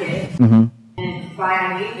market Mm-hmm. and buy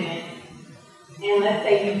an agent, and let's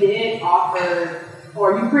say you did offer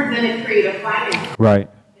or you presented creative finance. Right.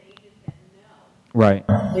 Right.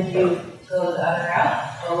 Would you go the other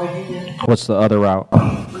route, or would you just What's the other route?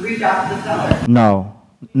 reach out to the seller? No,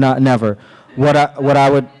 never. What I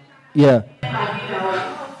would, yeah.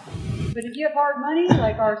 But if you have hard money,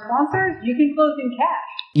 like our sponsors, you can close in cash.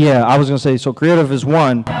 Yeah, I was gonna say, so creative is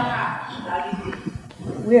one.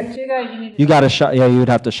 We have two guys you need to You gotta shop, yeah, you would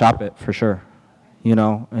have to shop it for sure.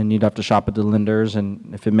 And you'd have to shop at the lenders,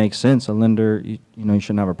 and if it makes sense, a lender, you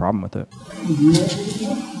shouldn't have a problem with it.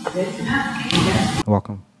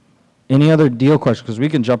 Welcome. Any other deal questions? Because we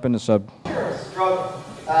can jump into sub. Struggle,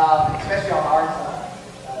 especially on our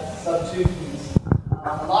side, sub 2 keys.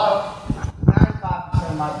 A lot of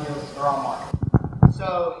 95% of my deals are on market.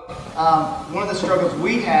 So one of the struggles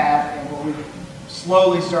we have and what we've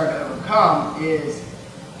slowly started to overcome is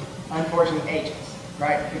unfortunately agents,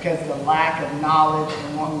 right? Because of the lack of knowledge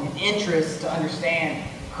and wanting an interest to understand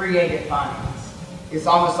creative finance. It's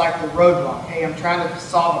almost like the roadblock. Hey, I'm trying to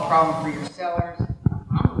solve a problem for your sellers.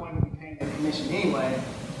 I'm the one who be paying the commission anyway.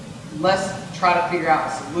 Let's try to figure out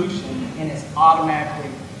a solution, and it's automatically,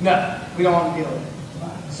 no, we don't want to deal with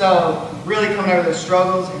it. So really coming over those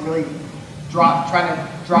struggles and really trying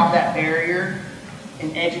to drop that barrier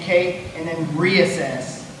and educate and then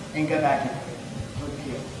reassess and go back into it.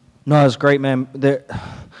 No, that's great, man.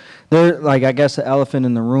 They're like, I guess the elephant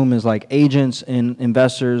in the room is like agents and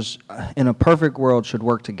investors in a perfect world should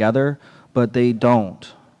work together, but they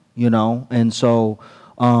don't, And so,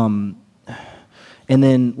 and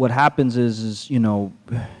then what happens is this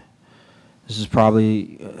is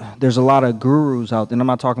probably, there's a lot of gurus out there, and I'm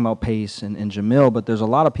not talking about Pace and Jamil, but there's a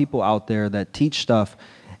lot of people out there that teach stuff,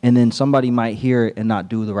 and then somebody might hear it and not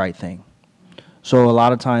do the right thing. So a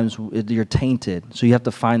lot of times you're tainted. So you have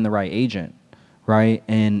to find the right agent, right?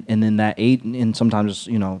 And then that agent, and sometimes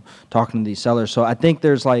talking to these sellers. So I think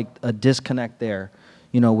there's like a disconnect there,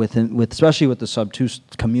 with especially with the sub 2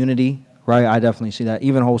 community, right? I definitely see that,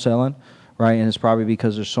 even wholesaling, right? And it's probably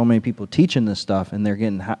because there's so many people teaching this stuff and they're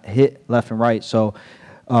getting hit left and right. So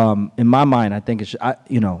in my mind, I think it's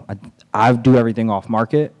I do everything off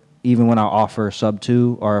market. Even when I offer sub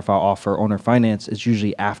 2 or if I offer owner finance, it's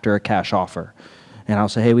usually after a cash offer. And I'll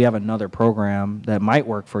say, hey, we have another program that might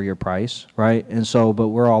work for your price, right? And so, but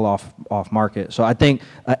we're all off market. So I think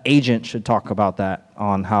an agent should talk about that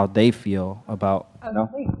on how they feel about, Why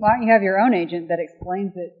don't you have your own agent that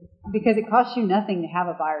explains it? Because it costs you nothing to have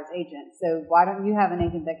a buyer's agent. So why don't you have an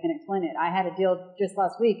agent that can explain it? I had a deal just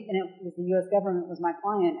last week, and it was the U.S. government was my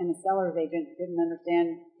client, and the seller's agent didn't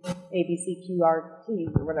understand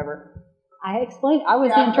ABCQRT or whatever. I explained. I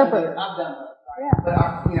was the interpreter. I've done that. Yeah.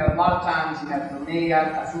 But a lot of times, for me,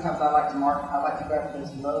 sometimes I like to market. I like to go after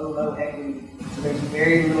those low equity. So there's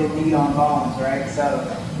very little meat on bones, right? So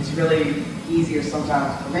it's really easier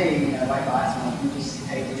sometimes for me. Like last month, we just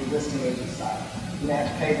pay the listing agent side. You don't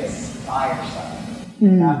have to pay the buyer side.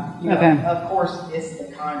 Okay. Of course, it's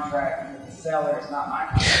the contract with the seller. It's not my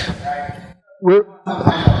contract, right?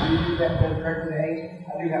 Sometimes I do that go directly to the agent.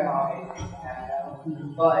 I do have my own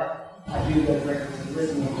agent, but I do go directly to the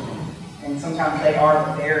listing agent. And sometimes they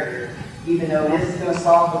are the barrier. Even though this is going to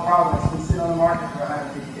solve the problem, it's going to sit on the market for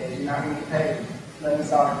 150 days. You're not going to get paid. Let me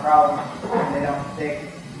solve the problem, and they don't take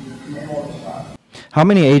the mortgage problem. How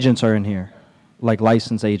many agents are in here? Like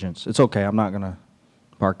licensed agents? It's okay. I'm not going to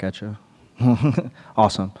bark at you.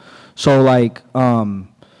 Awesome. So like,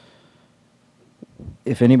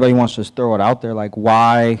 if anybody wants to throw it out there, like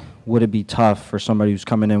why would it be tough for somebody who's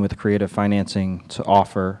coming in with creative financing to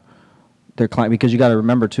offer their client? Because you got to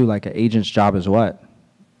remember too, like an agent's job is what?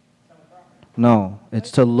 No,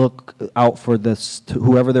 it's to look out for this,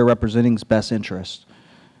 whoever they're representing's best interest.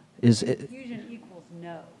 Confusion equals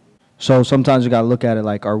no. So sometimes you got to look at it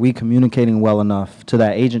like, are we communicating well enough to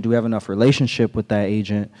that agent? Do we have enough relationship with that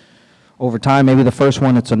agent? Over time, maybe the first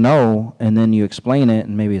one it's a no, and then you explain it,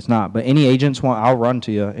 and maybe it's not. But any agents I'll run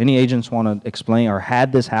to you. Any agents want to explain or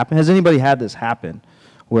had this happen? Has anybody had this happen?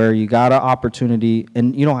 Where you got an opportunity,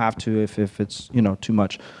 and you don't have to if it's too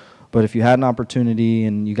much, But if you had an opportunity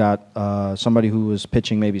and you got somebody who was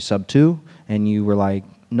pitching maybe sub 2 and you were like,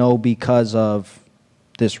 no, because of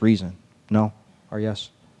this reason, no or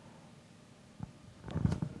yes?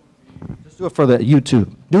 Just do it for the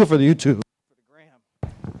YouTube. Do it for the YouTube.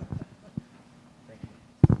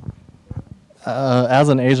 As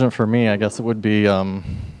an agent for me, I guess it would be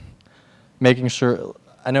making sure,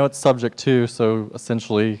 I know it's subject to, so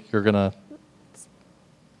essentially you're gonna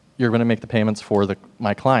make the payments for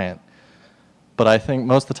my client. But I think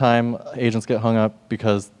most of the time agents get hung up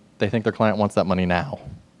because they think their client wants that money now.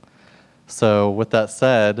 So with that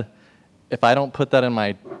said, if I don't put that in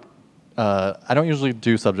my, I don't usually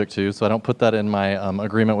do subject to, so I don't put that in my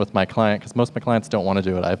agreement with my client because most of my clients don't want to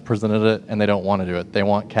do it. I've presented it and they don't want to do it. They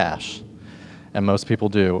want cash. And most people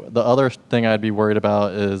do. The other thing I'd be worried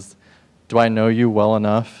about is, do I know you well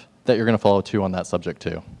enough that you're going to follow to on that subject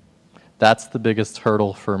to? That's the biggest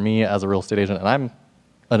hurdle for me as a real estate agent. And I'm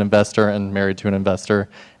an investor and married to an investor.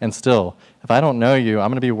 And still, if I don't know you, I'm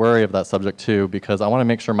going to be wary of that subject to because I want to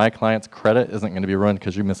make sure my client's credit isn't going to be ruined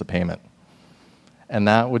because you miss a payment. And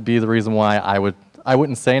that would be the reason why I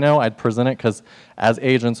wouldn't say no, I'd present it because as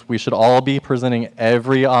agents, we should all be presenting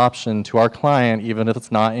every option to our client, even if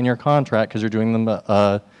it's not in your contract, because you're doing them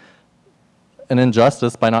an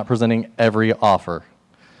injustice by not presenting every offer.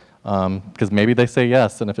 Because maybe they say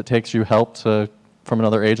yes, and if it takes you help from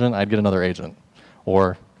another agent, I'd get another agent.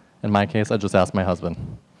 Or in my case, I'd just ask my husband,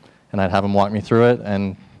 and I'd have him walk me through it,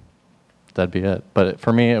 and that'd be it. But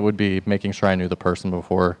for me, it would be making sure I knew the person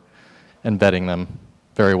before and vetting them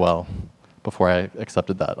very well before I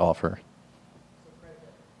accepted that offer.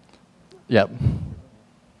 Yep.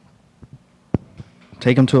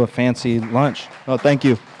 Take them to a fancy lunch. Oh, thank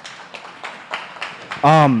you.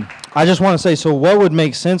 I just want to say, so what would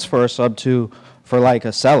make sense for a sub 2 for like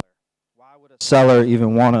a seller? Why would a seller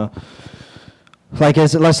even want to, like,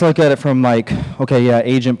 let's look at it from like, okay, yeah,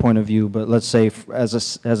 agent point of view, but let's say as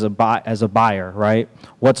a buyer, right?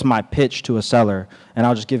 What's my pitch to a seller? And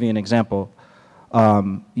I'll just give you an example.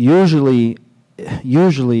 Usually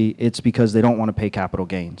it's because they don't want to pay capital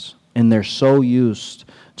gains. And they're so used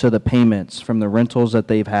to the payments from the rentals that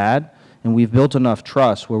they've had. And we've built enough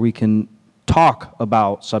trust where we can talk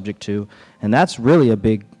about subject to. And that's really a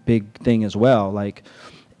big thing as well. Like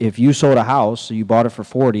if you sold a house, so you bought it for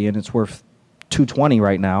 40 and it's worth 220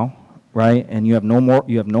 right now, right? And you have no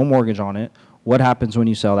mortgage on it. What happens when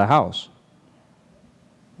you sell that house?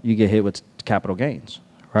 You get hit with capital gains,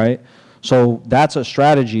 right? So that's a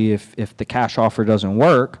strategy if the cash offer doesn't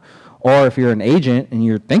work, or if you're an agent and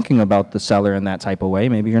you're thinking about the seller in that type of way,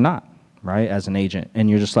 maybe you're not, right, as an agent. And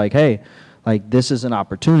you're just like, hey, like this is an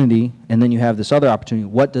opportunity, and then you have this other opportunity.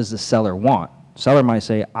 What does the seller want? Seller might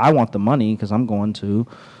say, I want the money because I'm going to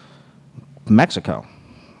Mexico,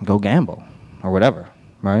 go gamble, or whatever,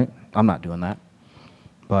 right? I'm not doing that.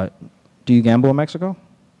 But do you gamble in Mexico?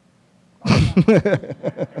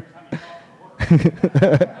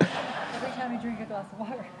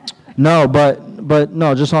 No, but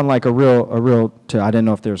no, just on like a real. I didn't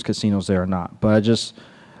know if there was casinos there or not, but I just,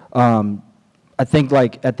 I think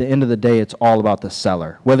like at the end of the day, it's all about the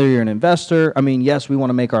seller. Whether you're an investor, I mean, yes, we want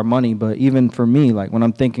to make our money, but even for me, like when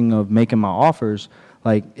I'm thinking of making my offers,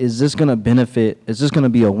 like, is this going to benefit? Is this going to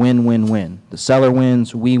be a win-win-win? The seller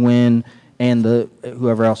wins, we win, and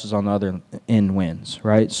whoever else is on the other end wins,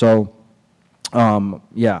 right? So,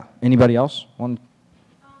 yeah. Anybody else want?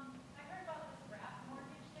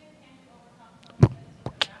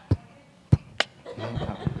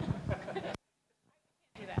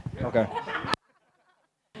 Okay.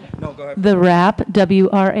 No, go ahead. The WRAP,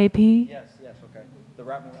 W-R-A-P? Yes, okay. The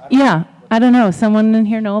WRAP. Yeah, I don't know. Someone in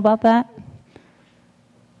here know about that?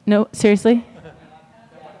 No, seriously?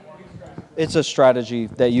 It's a strategy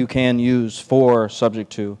that you can use for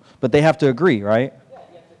subject to, but they have to agree, right?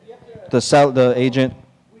 The agent.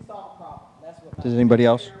 Does anybody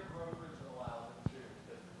else?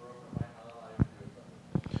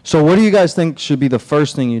 So what do you guys think should be the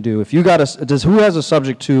first thing you do? If you got who has a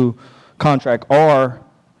subject to contract or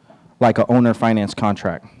like an owner finance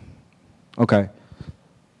contract? Okay.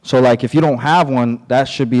 So like if you don't have one, that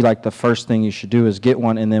should be like the first thing you should do is get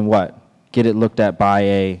one, and then what? Get it looked at by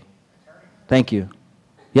a, thank you.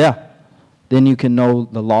 Yeah. Then you can know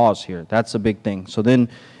the laws here. That's a big thing. So then,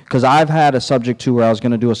 because I've had a subject to where I was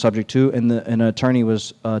going to do a subject to, and an attorney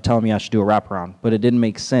was telling me I should do a wraparound, but it didn't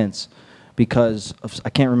make sense. Because I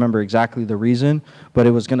can't remember exactly the reason, but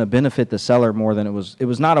it was going to benefit the seller more than it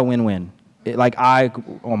was not a win-win. Like I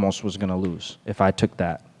almost was going to lose if I took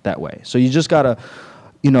that way. So you just got to,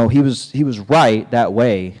 he was right that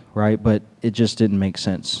way, right? But it just didn't make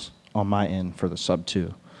sense on my end for the sub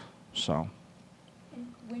 2. So.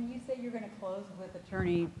 When you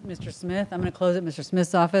attorney, Mr. Smith. I'm going to close at Mr.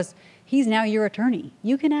 Smith's office. He's now your attorney.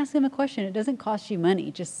 You can ask him a question. It doesn't cost you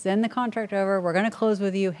money. Just send the contract over. We're going to close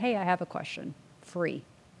with you. Hey, I have a question. Free.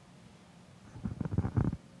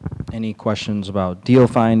 Any questions about deal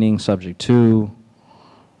finding, subject to,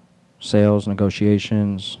 sales,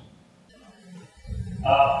 negotiations?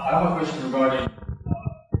 I have a question regarding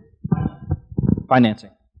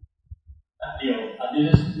Financing.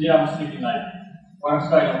 a deal. I'm speaking like what I'm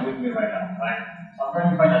starting with me right now, right? So I'm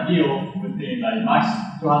trying to find a deal within like max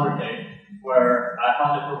 200K where I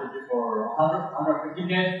found the property for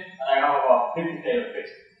 150K and I have about 50K of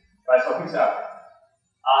fixed, right? So fixed out.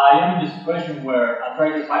 I am in this situation where I'm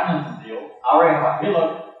trying to finance the deal. I already have a HELOC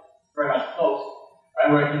very much close,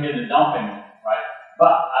 right, where I can get the down payment, right?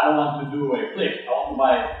 But I don't want to do a flip. I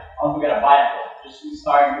want to get a buy and hold, just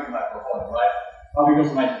starting with my portfolio, right? But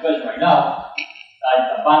because of my situation right now,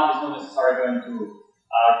 the bank is not necessarily going to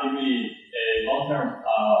give me a long-term,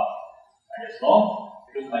 loan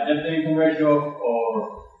because of my debt-to-income ratio,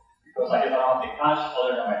 or because I guess I don't have the cash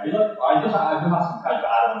other than my HELOC. I do have some cash,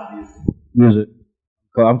 but I don't want to use it. Use it.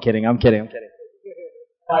 Oh, I'm kidding. My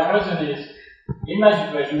question is, in my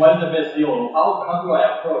situation, what is the best deal? How do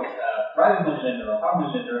I approach a private money lender or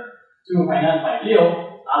family lender to finance my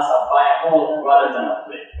deal as a buy and hold rather than a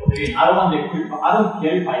flip? Because again, I don't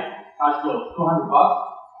care if I cash flow $200.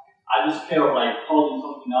 I just care of like holding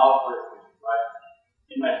something out for it, right?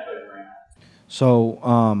 In my situation right now.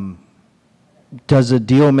 So, does the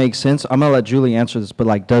deal make sense? I'm gonna let Julie answer this, but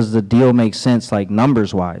like, does the deal make sense, like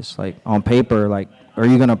numbers wise, like on paper, like, are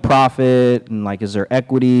you gonna profit, and like, is there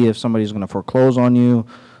equity if somebody's gonna foreclose on you?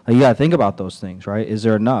 Like, you gotta think about those things, right? Is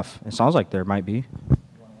there enough? It sounds like there might be.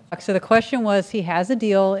 So the question was, he has a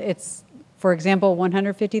deal. It's, for example,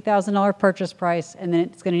 $150,000 purchase price, and then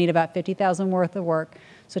it's going to need about $50,000 worth of work.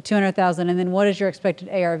 So $200,000, and then what is your expected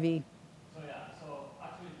ARV?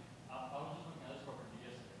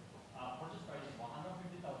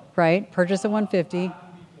 Right, purchase at 150.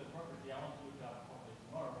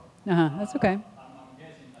 That's okay.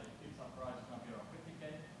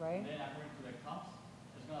 Right.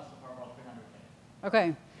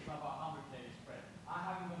 Okay.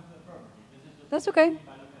 That's okay.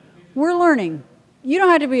 We're learning. You don't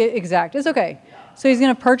have to be exact. It's okay. So he's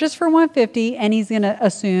going to purchase for 150, and he's going to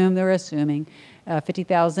assume, they're assuming,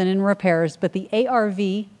 50,000 in repairs, but the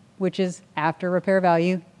ARV, which is after repair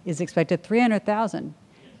value, is expected 300,000.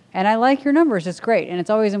 And I like your numbers. It's great. And it's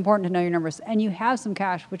always important to know your numbers. And you have some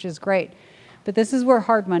cash, which is great. But this is where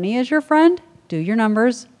hard money is your friend. Do your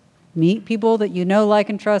numbers. Meet people that you know, like,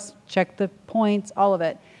 and trust. Check the points, all of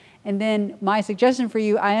it. And then my suggestion for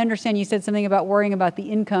you, I understand you said something about worrying about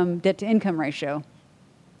the income, debt-to-income ratio,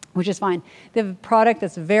 which is fine. They have a product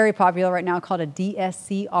that's very popular right now called a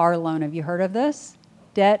DSCR loan. Have you heard of this?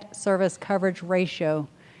 Debt Service Coverage Ratio.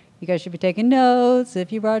 You guys should be taking notes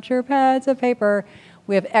if you brought your pads of paper.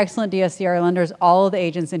 We have excellent DSCR lenders. All of the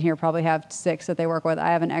agents in here probably have 6 that they work with. I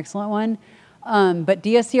have an excellent one. But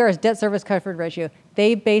DSCR is Debt Service Coverage Ratio.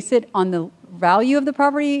 They base it on the value of the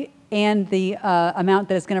property and the amount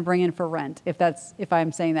that it's going to bring in for rent, if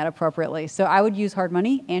I'm saying that appropriately. So I would use hard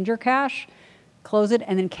money and your cash, close it,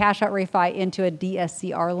 and then cash out refi into a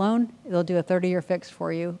DSCR loan. They'll do a 30-year fix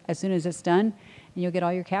for you as soon as it's done, and you'll get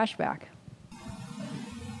all your cash back.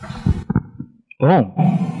 Boom.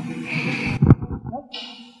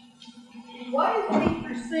 What is the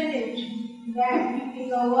percentage that you can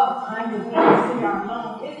go up on the DSCR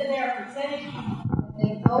loan? Isn't there a percentage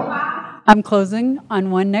that go by? I'm closing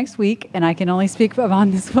on one next week, and I can only speak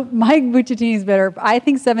on this one. Mike Bucciatini is better. I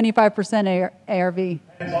think 75% ARV.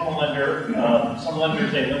 Some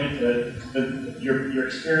lenders, they limit your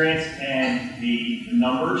experience and the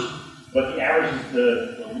numbers, but the average is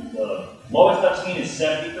the lowest I've seen is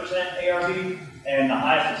 70% ARV, and the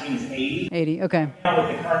highest I've seen is 80. 80, okay. Now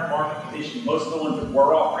with the current market condition, most of the ones that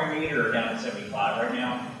were offering me are down to 75 right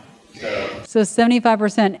now. So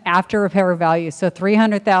 75% after repair value. So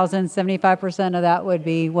 300,000, 75% of that would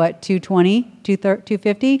be what, 220,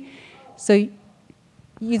 250? So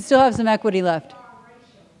you'd still have some equity left.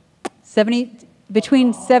 70,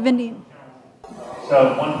 between 70.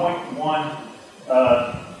 So 1.1,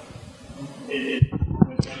 when you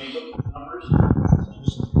look at the numbers.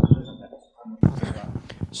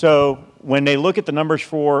 So when they look at the numbers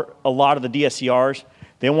for a lot of the DSCRs,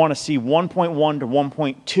 they want to see 1.1 to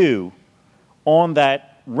 1.2 on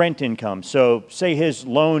that rent income. So say his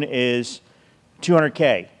loan is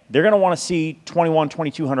 $200K. They're going to want to see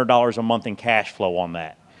 $2,100, $2,200 a month in cash flow on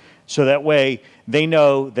that. So that way they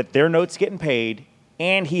know that their note's getting paid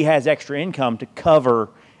and he has extra income to cover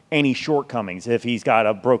any shortcomings. If he's got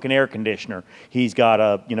a broken air conditioner, he's got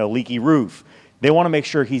a leaky roof, they want to make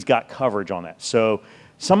sure he's got coverage on that. So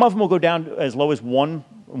some of them will go down as low as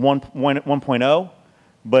 1.0,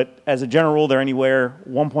 but as a general rule, they're anywhere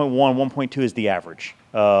 1.1, 1.2 is the average.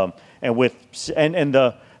 And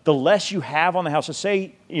the less you have on the house, so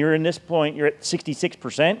say you're in this point, you're at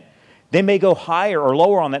 66%, they may go higher or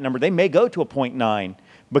lower on that number. They may go to a 0.9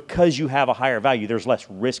 because you have a higher value. There's less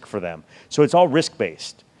risk for them. So it's all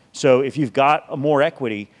risk-based. So if you've got more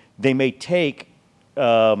equity, they may take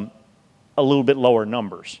a little bit lower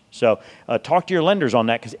numbers. So talk to your lenders on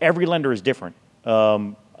that because every lender is different.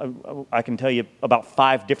 I can tell you about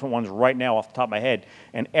 5 different ones right now off the top of my head,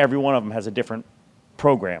 and every one of them has a different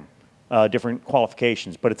program, different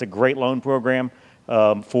qualifications. But it's a great loan program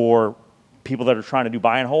for people that are trying to do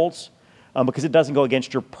buy and holds because it doesn't go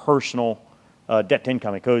against your personal debt to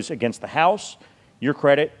income. It goes against the house, your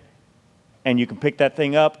credit, and you can pick that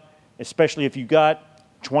thing up, especially if you've got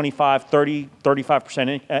 25, 30,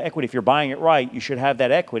 35% equity. If you're buying it right, you should have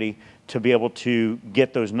that equity to be able to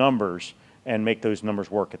get those numbers and make those numbers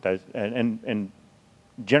work at those. And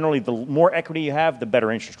generally, the more equity you have, the better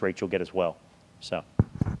interest rates you'll get as well. So,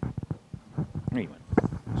 there you went.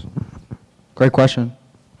 Great question.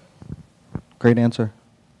 Great answer.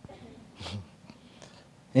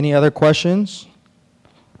 Any other questions?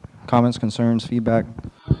 Comments, concerns, feedback?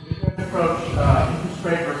 Approach interest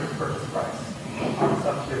rate versus purchase price on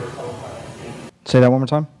substitute or total financing. Say that one more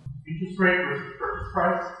time. Interest rate versus purchase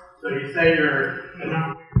price. So you say you're the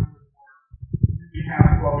number you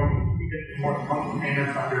have, well, we get more monthly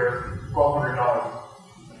payments under $1,200.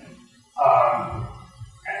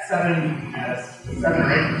 At 7 or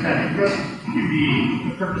 8% interest,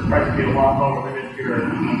 the purchase price would be a lot lower than if you're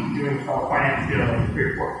doing a finance deal like 3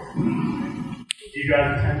 or 4%. Do you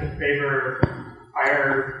guys tend to favor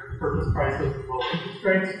higher purchase prices with low interest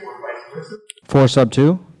rates or vice versa? For sub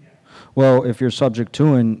 2? Yeah. Well, if you're subject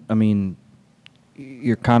to, and I mean,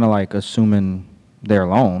 you're kind of like assuming their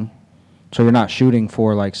loan. So you're not shooting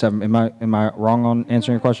for like 7. Am I wrong on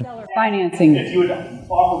answering your question? Financing. If you would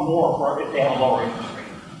offer more for if they have a lower interest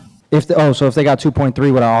rate. So if they got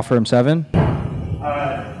 2.3, would I offer them 7? No,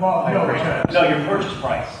 your purchase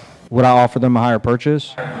price. Would I offer them a higher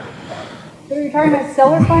purchase? So are you talking about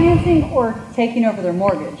seller financing or taking over their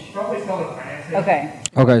mortgage? Probably seller financing. Okay.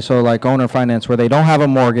 Okay, so like owner finance where they don't have a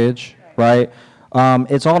mortgage, right?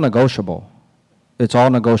 It's all negotiable. It's all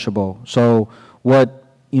negotiable. So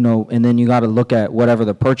and then you got to look at whatever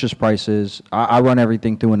the purchase price is. I run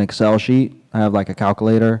everything through an Excel sheet. I have like a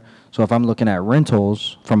calculator. So if I'm looking at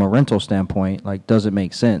rentals from a rental standpoint, like, does it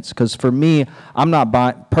make sense? Because for me, I'm not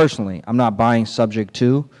buying subject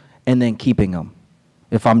to and then keeping them.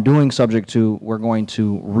 If I'm doing subject to, we're going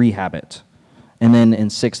to rehab it. And then in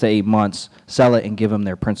 6 to 8 months, sell it and give them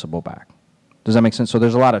their principal back. Does that make sense? So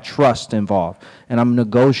there's a lot of trust involved. And I'm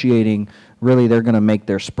negotiating, really, they're going to make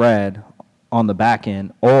their spread on the back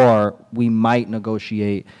end, or we might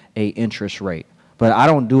negotiate a interest rate. But I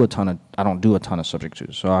don't do a ton of subject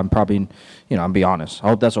to. So I'm probably, I'll be honest. I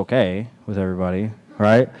hope that's okay with everybody,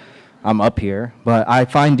 right? I'm up here, but I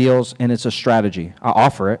find deals and it's a strategy. I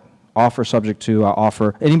offer it, offer subject to, I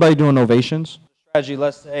offer. Anybody doing novations? Strategy,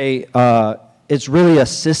 let's say it's really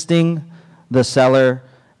assisting the seller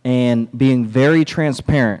and being very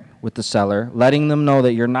transparent with the seller, letting them know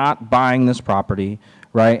that you're not buying this property,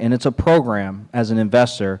 right? And it's a program as an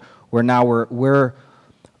investor where now we're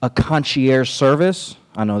a concierge service.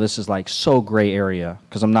 I know this is like so gray area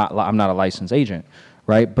because I'm not a licensed agent,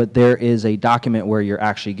 right? But there is a document where you're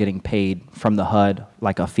actually getting paid from the HUD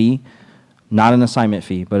like a fee, not an assignment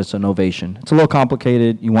fee, but it's a novation. It's a little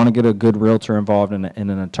complicated. You want to get a good realtor involved and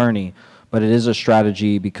an attorney, but it is a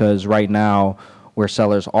strategy because right now where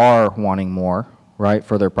sellers are wanting more, right,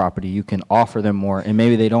 for their property, you can offer them more, and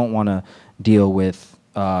maybe they don't want to deal with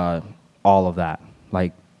all of that,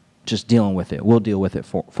 like just dealing with it. We'll deal with it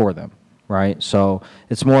for them, right? So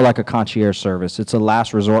it's more like a concierge service. It's a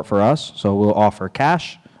last resort for us, so we'll offer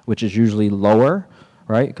cash, which is usually lower,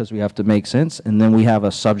 right, because we have to make sense, and then we have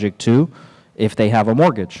a subject to if they have a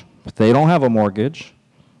mortgage. If they don't have a mortgage,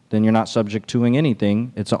 then you're not subject to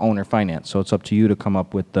anything. It's an owner finance, so it's up to you to come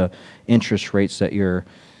up with the interest rates that you're,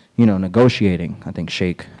 negotiating. I think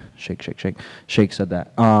Shake said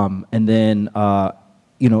that. And then,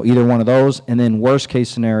 either one of those. And then worst case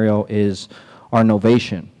scenario is our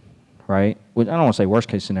novation, right? I don't want to say worst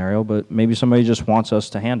case scenario, but maybe somebody just wants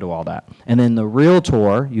us to handle all that. And then the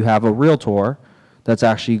realtor, you have a realtor that's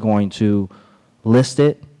actually going to list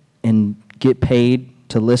it and get paid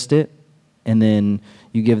to list it, and then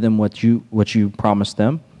you give them what you promised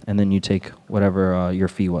them, and then you take whatever your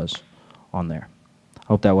fee was on there. I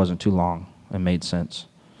hope that wasn't too long and made sense.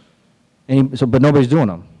 But nobody's doing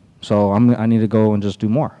them. So I need to go and just do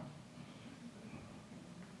more.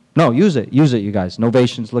 No, use it, you guys.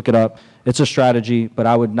 Novations, look it up. It's a strategy, but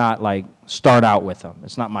I would not like start out with them.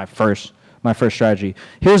 It's not my first strategy.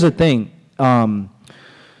 Here's the thing.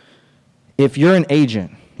 If you're an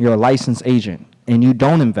agent, you're a licensed agent, and you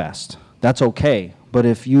don't invest, that's okay. But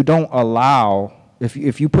if you don't allow,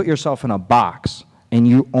 if you put yourself in a box and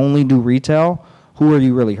you only do retail, who are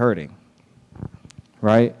you really hurting?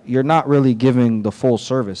 Right? You're not really giving the full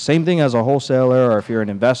service. Same thing as a wholesaler or if you're an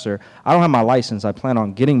investor. I don't have my license. I plan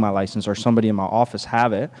on getting my license or somebody in my office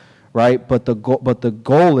have it, right? But the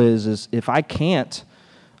goal is if I can't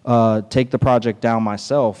take the project down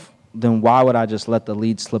myself, then why would I just let the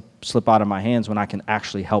lead slip out of my hands when I can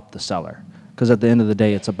actually help the seller? Because at the end of the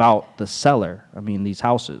day, it's about the seller. I mean, these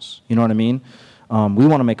houses, you know what I mean? We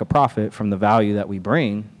want to make a profit from the value that we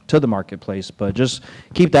bring to the marketplace, but just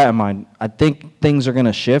keep that in mind. I think things are going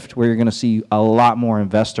to shift where you're going to see a lot more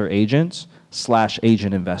investor agents /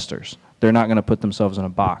 agent investors. They're not going to put themselves in a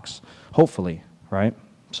box, hopefully, right?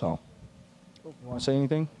 So, you want to say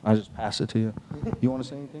anything? I just pass it to you. You want to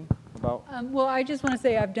say anything about? Well, I just want to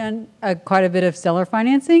say I've done quite a bit of seller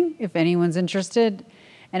financing, if anyone's interested,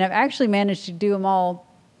 and I've actually managed to do them all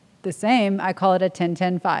the same. I call it a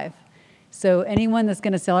 10-10-5. So anyone that's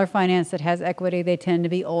going to seller finance that has equity, they tend to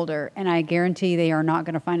be older, and I guarantee they are not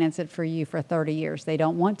going to finance it for you for 30 years. They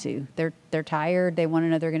don't want to. They're tired. They want to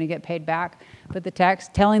know they're going to get paid back. But the tax,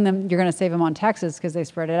 telling them you're going to save them on taxes because they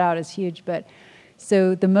spread it out is huge. But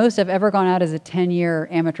so the most I've ever gone out is a 10-year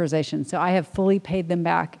amortization. So I have fully paid them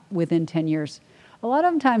back within 10 years. A lot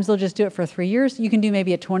of times they'll just do it for 3 years. You can do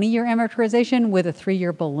maybe a 20-year amortization with a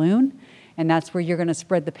 3-year balloon, and that's where you're going to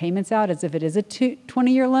spread the payments out as if it is a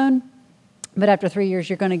 20-year loan. But after 3 years,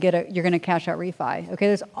 you're going to cash out refi.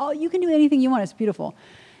 Okay, you can do anything you want. It's beautiful.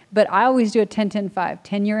 But I always do a 10-10-5,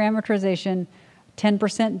 10-year amortization,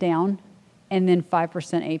 10% down, and then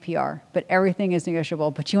 5% APR. But everything is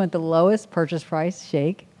negotiable. But you want the lowest purchase price,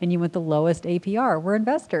 shake, and you want the lowest APR. We're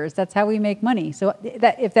investors. That's how we make money. So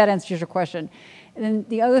if that answers your question. And then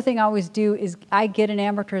the other thing I always do is I get an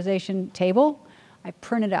amortization table. I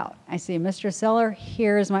print it out. I say, Mr. Seller,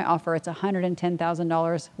 here's my offer. It's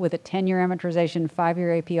 $110,000 with a 10-year amortization,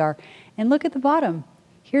 5-year APR. And look at the bottom.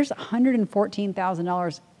 Here's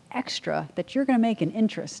 $114,000 extra that you're going to make in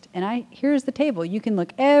interest. And here's the table. You can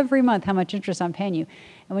look every month how much interest I'm paying you.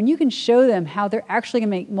 And when you can show them how they're actually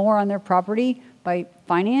going to make more on their property by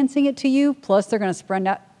financing it to you, plus they're going to spread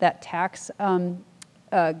out that tax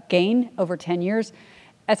gain over 10 years,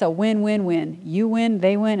 that's a win-win-win. You win,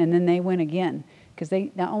 they win, and then they win again. Because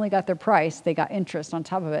they not only got their price, they got interest on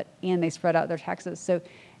top of it, and they spread out their taxes. So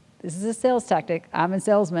this is a sales tactic. I'm a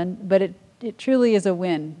salesman, but it truly is a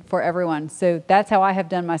win for everyone. So that's how I have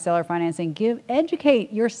done my seller financing.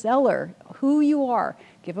 Educate your seller, who you are.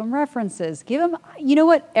 Give them references. Give them, you know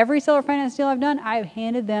what? Every seller finance deal I've done, I've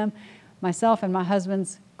handed them myself and my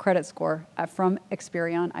husband's credit score from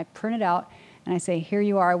Experian. I print it out, and I say, here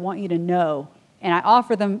you are. I want you to know. And I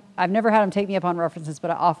offer them, I've never had them take me up on references, but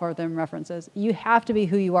I offer them references. You have to be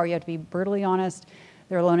who you are. You have to be brutally honest.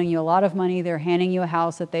 They're loaning you a lot of money. They're handing you a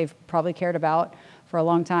house that they've probably cared about for a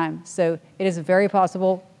long time. So it is very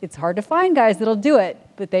possible. It's hard to find guys that'll do it,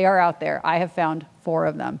 but they are out there. I have found 4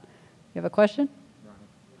 of them. You have a question?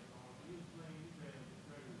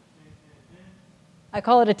 I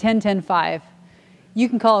call it a 10-10-5. You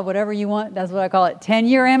can call it whatever you want. That's what I call it.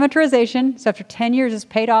 10-year amortization. So after 10 years, it's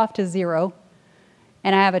paid off to 0.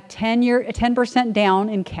 And I have a 10% down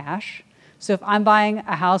in cash. So if I'm buying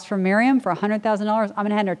a house from Miriam for $100,000, I'm going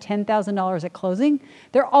to hand her $10,000 at closing.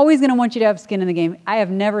 They're always going to want you to have skin in the game. I have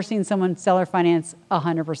never seen someone seller finance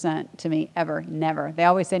 100% to me, ever, never. They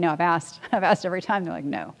always say, no, I've asked. I've asked every time. They're like,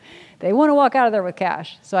 no. They want to walk out of there with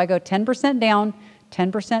cash. So I go 10% down,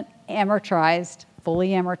 10% amortized, fully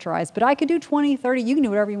amortized. But I could do 20, 30. You can do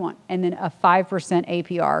whatever you want. And then a 5%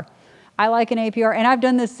 APR. I like an APR, and I've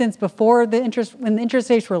done this since before the interest, when the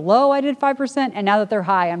interest rates were low, I did 5%, and now that they're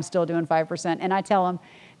high, I'm still doing 5%. And I tell them,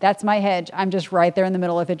 that's my hedge. I'm just right there in the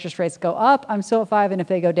middle. If interest rates go up, I'm still at 5, and if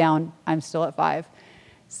they go down, I'm still at 5.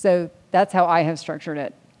 So that's how I have structured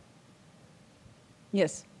it.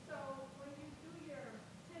 Yes? So when you do your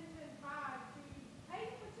 10-10-5, do you pay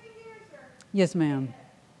for 10 years? Or Yes, ma'am.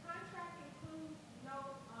 contract includes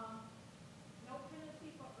no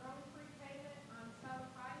penalty for early prepayment on seller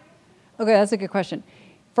finance? Okay, that's a good question.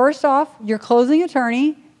 First off, your closing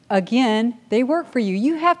attorney, again, they work for you.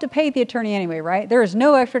 You have to pay the attorney anyway, right? There is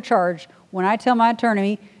no extra charge. When I tell my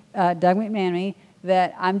attorney, Doug McManamy,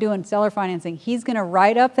 that I'm doing seller financing, he's going to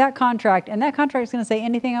write up that contract, and that contract is going to say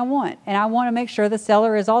anything I want. And I want to make sure the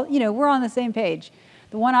seller is all, we're on the same page.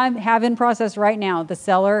 The one I have in process right now, the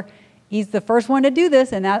seller, he's the first one to do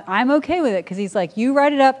this, and I'm okay with it because he's like, you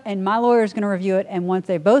write it up, and my lawyer is going to review it, and once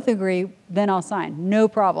they both agree, then I'll sign. No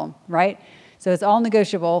problem, right? So it's all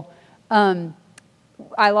negotiable.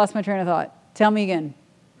 I lost my train of thought. Tell me again.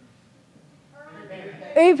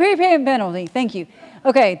 A prepayment penalty. Thank you.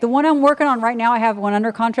 Okay, the one I'm working on right now, I have one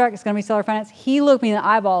under contract. It's going to be seller finance. He looked me in the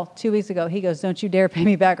eyeball 2 weeks ago. He goes, don't you dare pay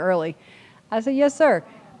me back early. I said, yes, sir.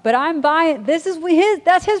 But I'm buying, that's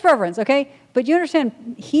his preference, okay? But you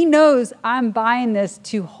understand, he knows I'm buying this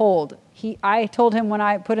to hold. I told him when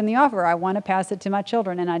I put in the offer, I want to pass it to my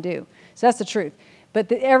children, and I do. So that's the truth.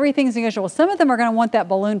 But everything's negotiable. Some of them are going to want that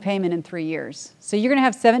balloon payment in 3 years. So you're going to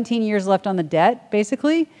have 17 years left on the debt,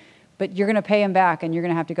 basically, but you're going to pay them back, and you're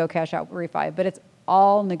going to have to go cash out refi. But it's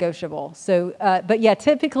all negotiable. So, but yeah,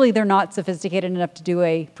 typically they're not sophisticated enough to do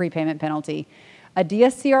a prepayment penalty. A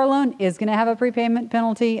DSCR loan is going to have a prepayment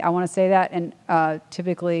penalty. I want to say that, and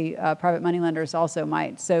typically private money lenders also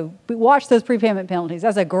might. So watch those prepayment penalties.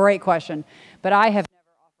 That's a great question, but I have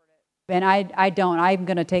never offered it, and I don't. I'm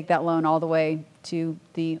going to take that loan all the way to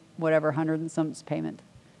the whatever 100 and some payment.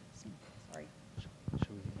 Sorry.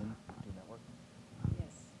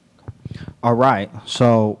 All right.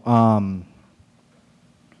 So, how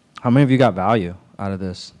many of you got value out of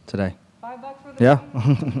this today? $5 for the yeah.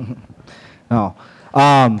 No.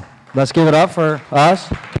 Let's give it up for us.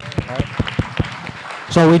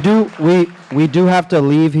 So we do have to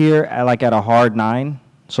leave here at a hard 9.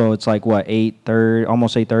 So it's like what, 8:30,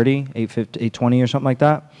 almost 8:30, 8:50, 8:20 or something like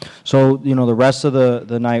that. So the rest of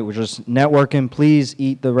the night we're just networking. Please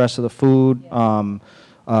eat the rest of the food. And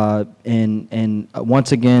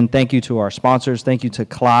once again, thank you to our sponsors. Thank you to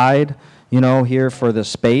Clyde, here for the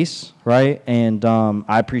space, right? And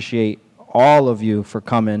I appreciate all of you for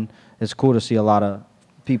coming. It's cool to see a lot of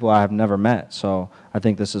people I have never met. So I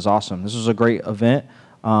think this is awesome. This was a great event.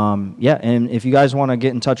 Yeah, and if you guys want to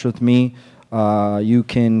get in touch with me, you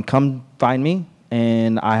can come find me,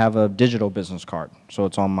 and I have a digital business card, so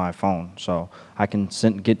it's on my phone. So I can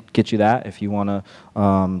get you that if you want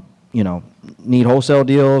to, need wholesale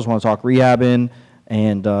deals, want to talk rehabbing,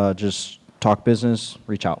 and just talk business,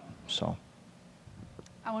 reach out. So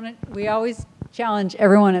we always challenge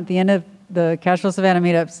everyone at the end of the Cashflow Savannah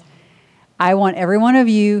meetups. I want every one of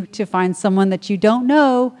you to find someone that you don't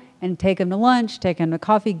know and take them to lunch, take them to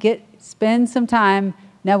coffee, spend some time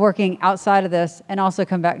networking outside of this, and also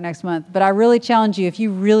come back next month. But I really challenge you, if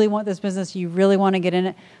you really want this business, you really want to get in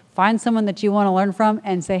it, find someone that you want to learn from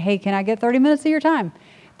and say, hey, can I get 30 minutes of your time?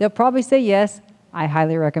 They'll probably say yes. I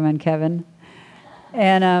highly recommend Kevin.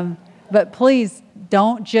 And but please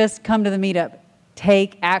don't just come to the meetup.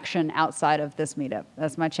 Take action outside of this meetup.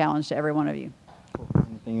 That's my challenge to every one of you. Cool.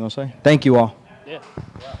 Anything you want to say? Thank you all. Yeah.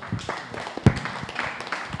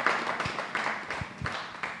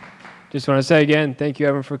 Just want to say again, thank you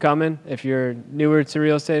everyone for coming. If you're newer to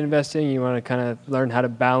real estate investing, you want to kind of learn how to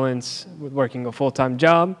balance with working a full-time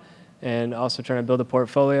job and also trying to build a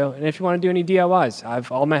portfolio. And if you want to do any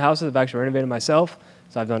DIYs, all my houses I've actually renovated myself,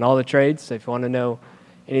 so I've done all the trades. So if you want to know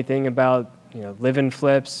anything about live-in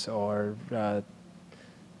flips or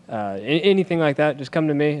anything like that, just come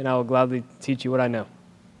to me and I will gladly teach you what I know.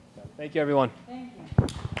 So, thank you, everyone. Thank you.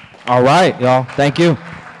 All right, y'all. Thank you.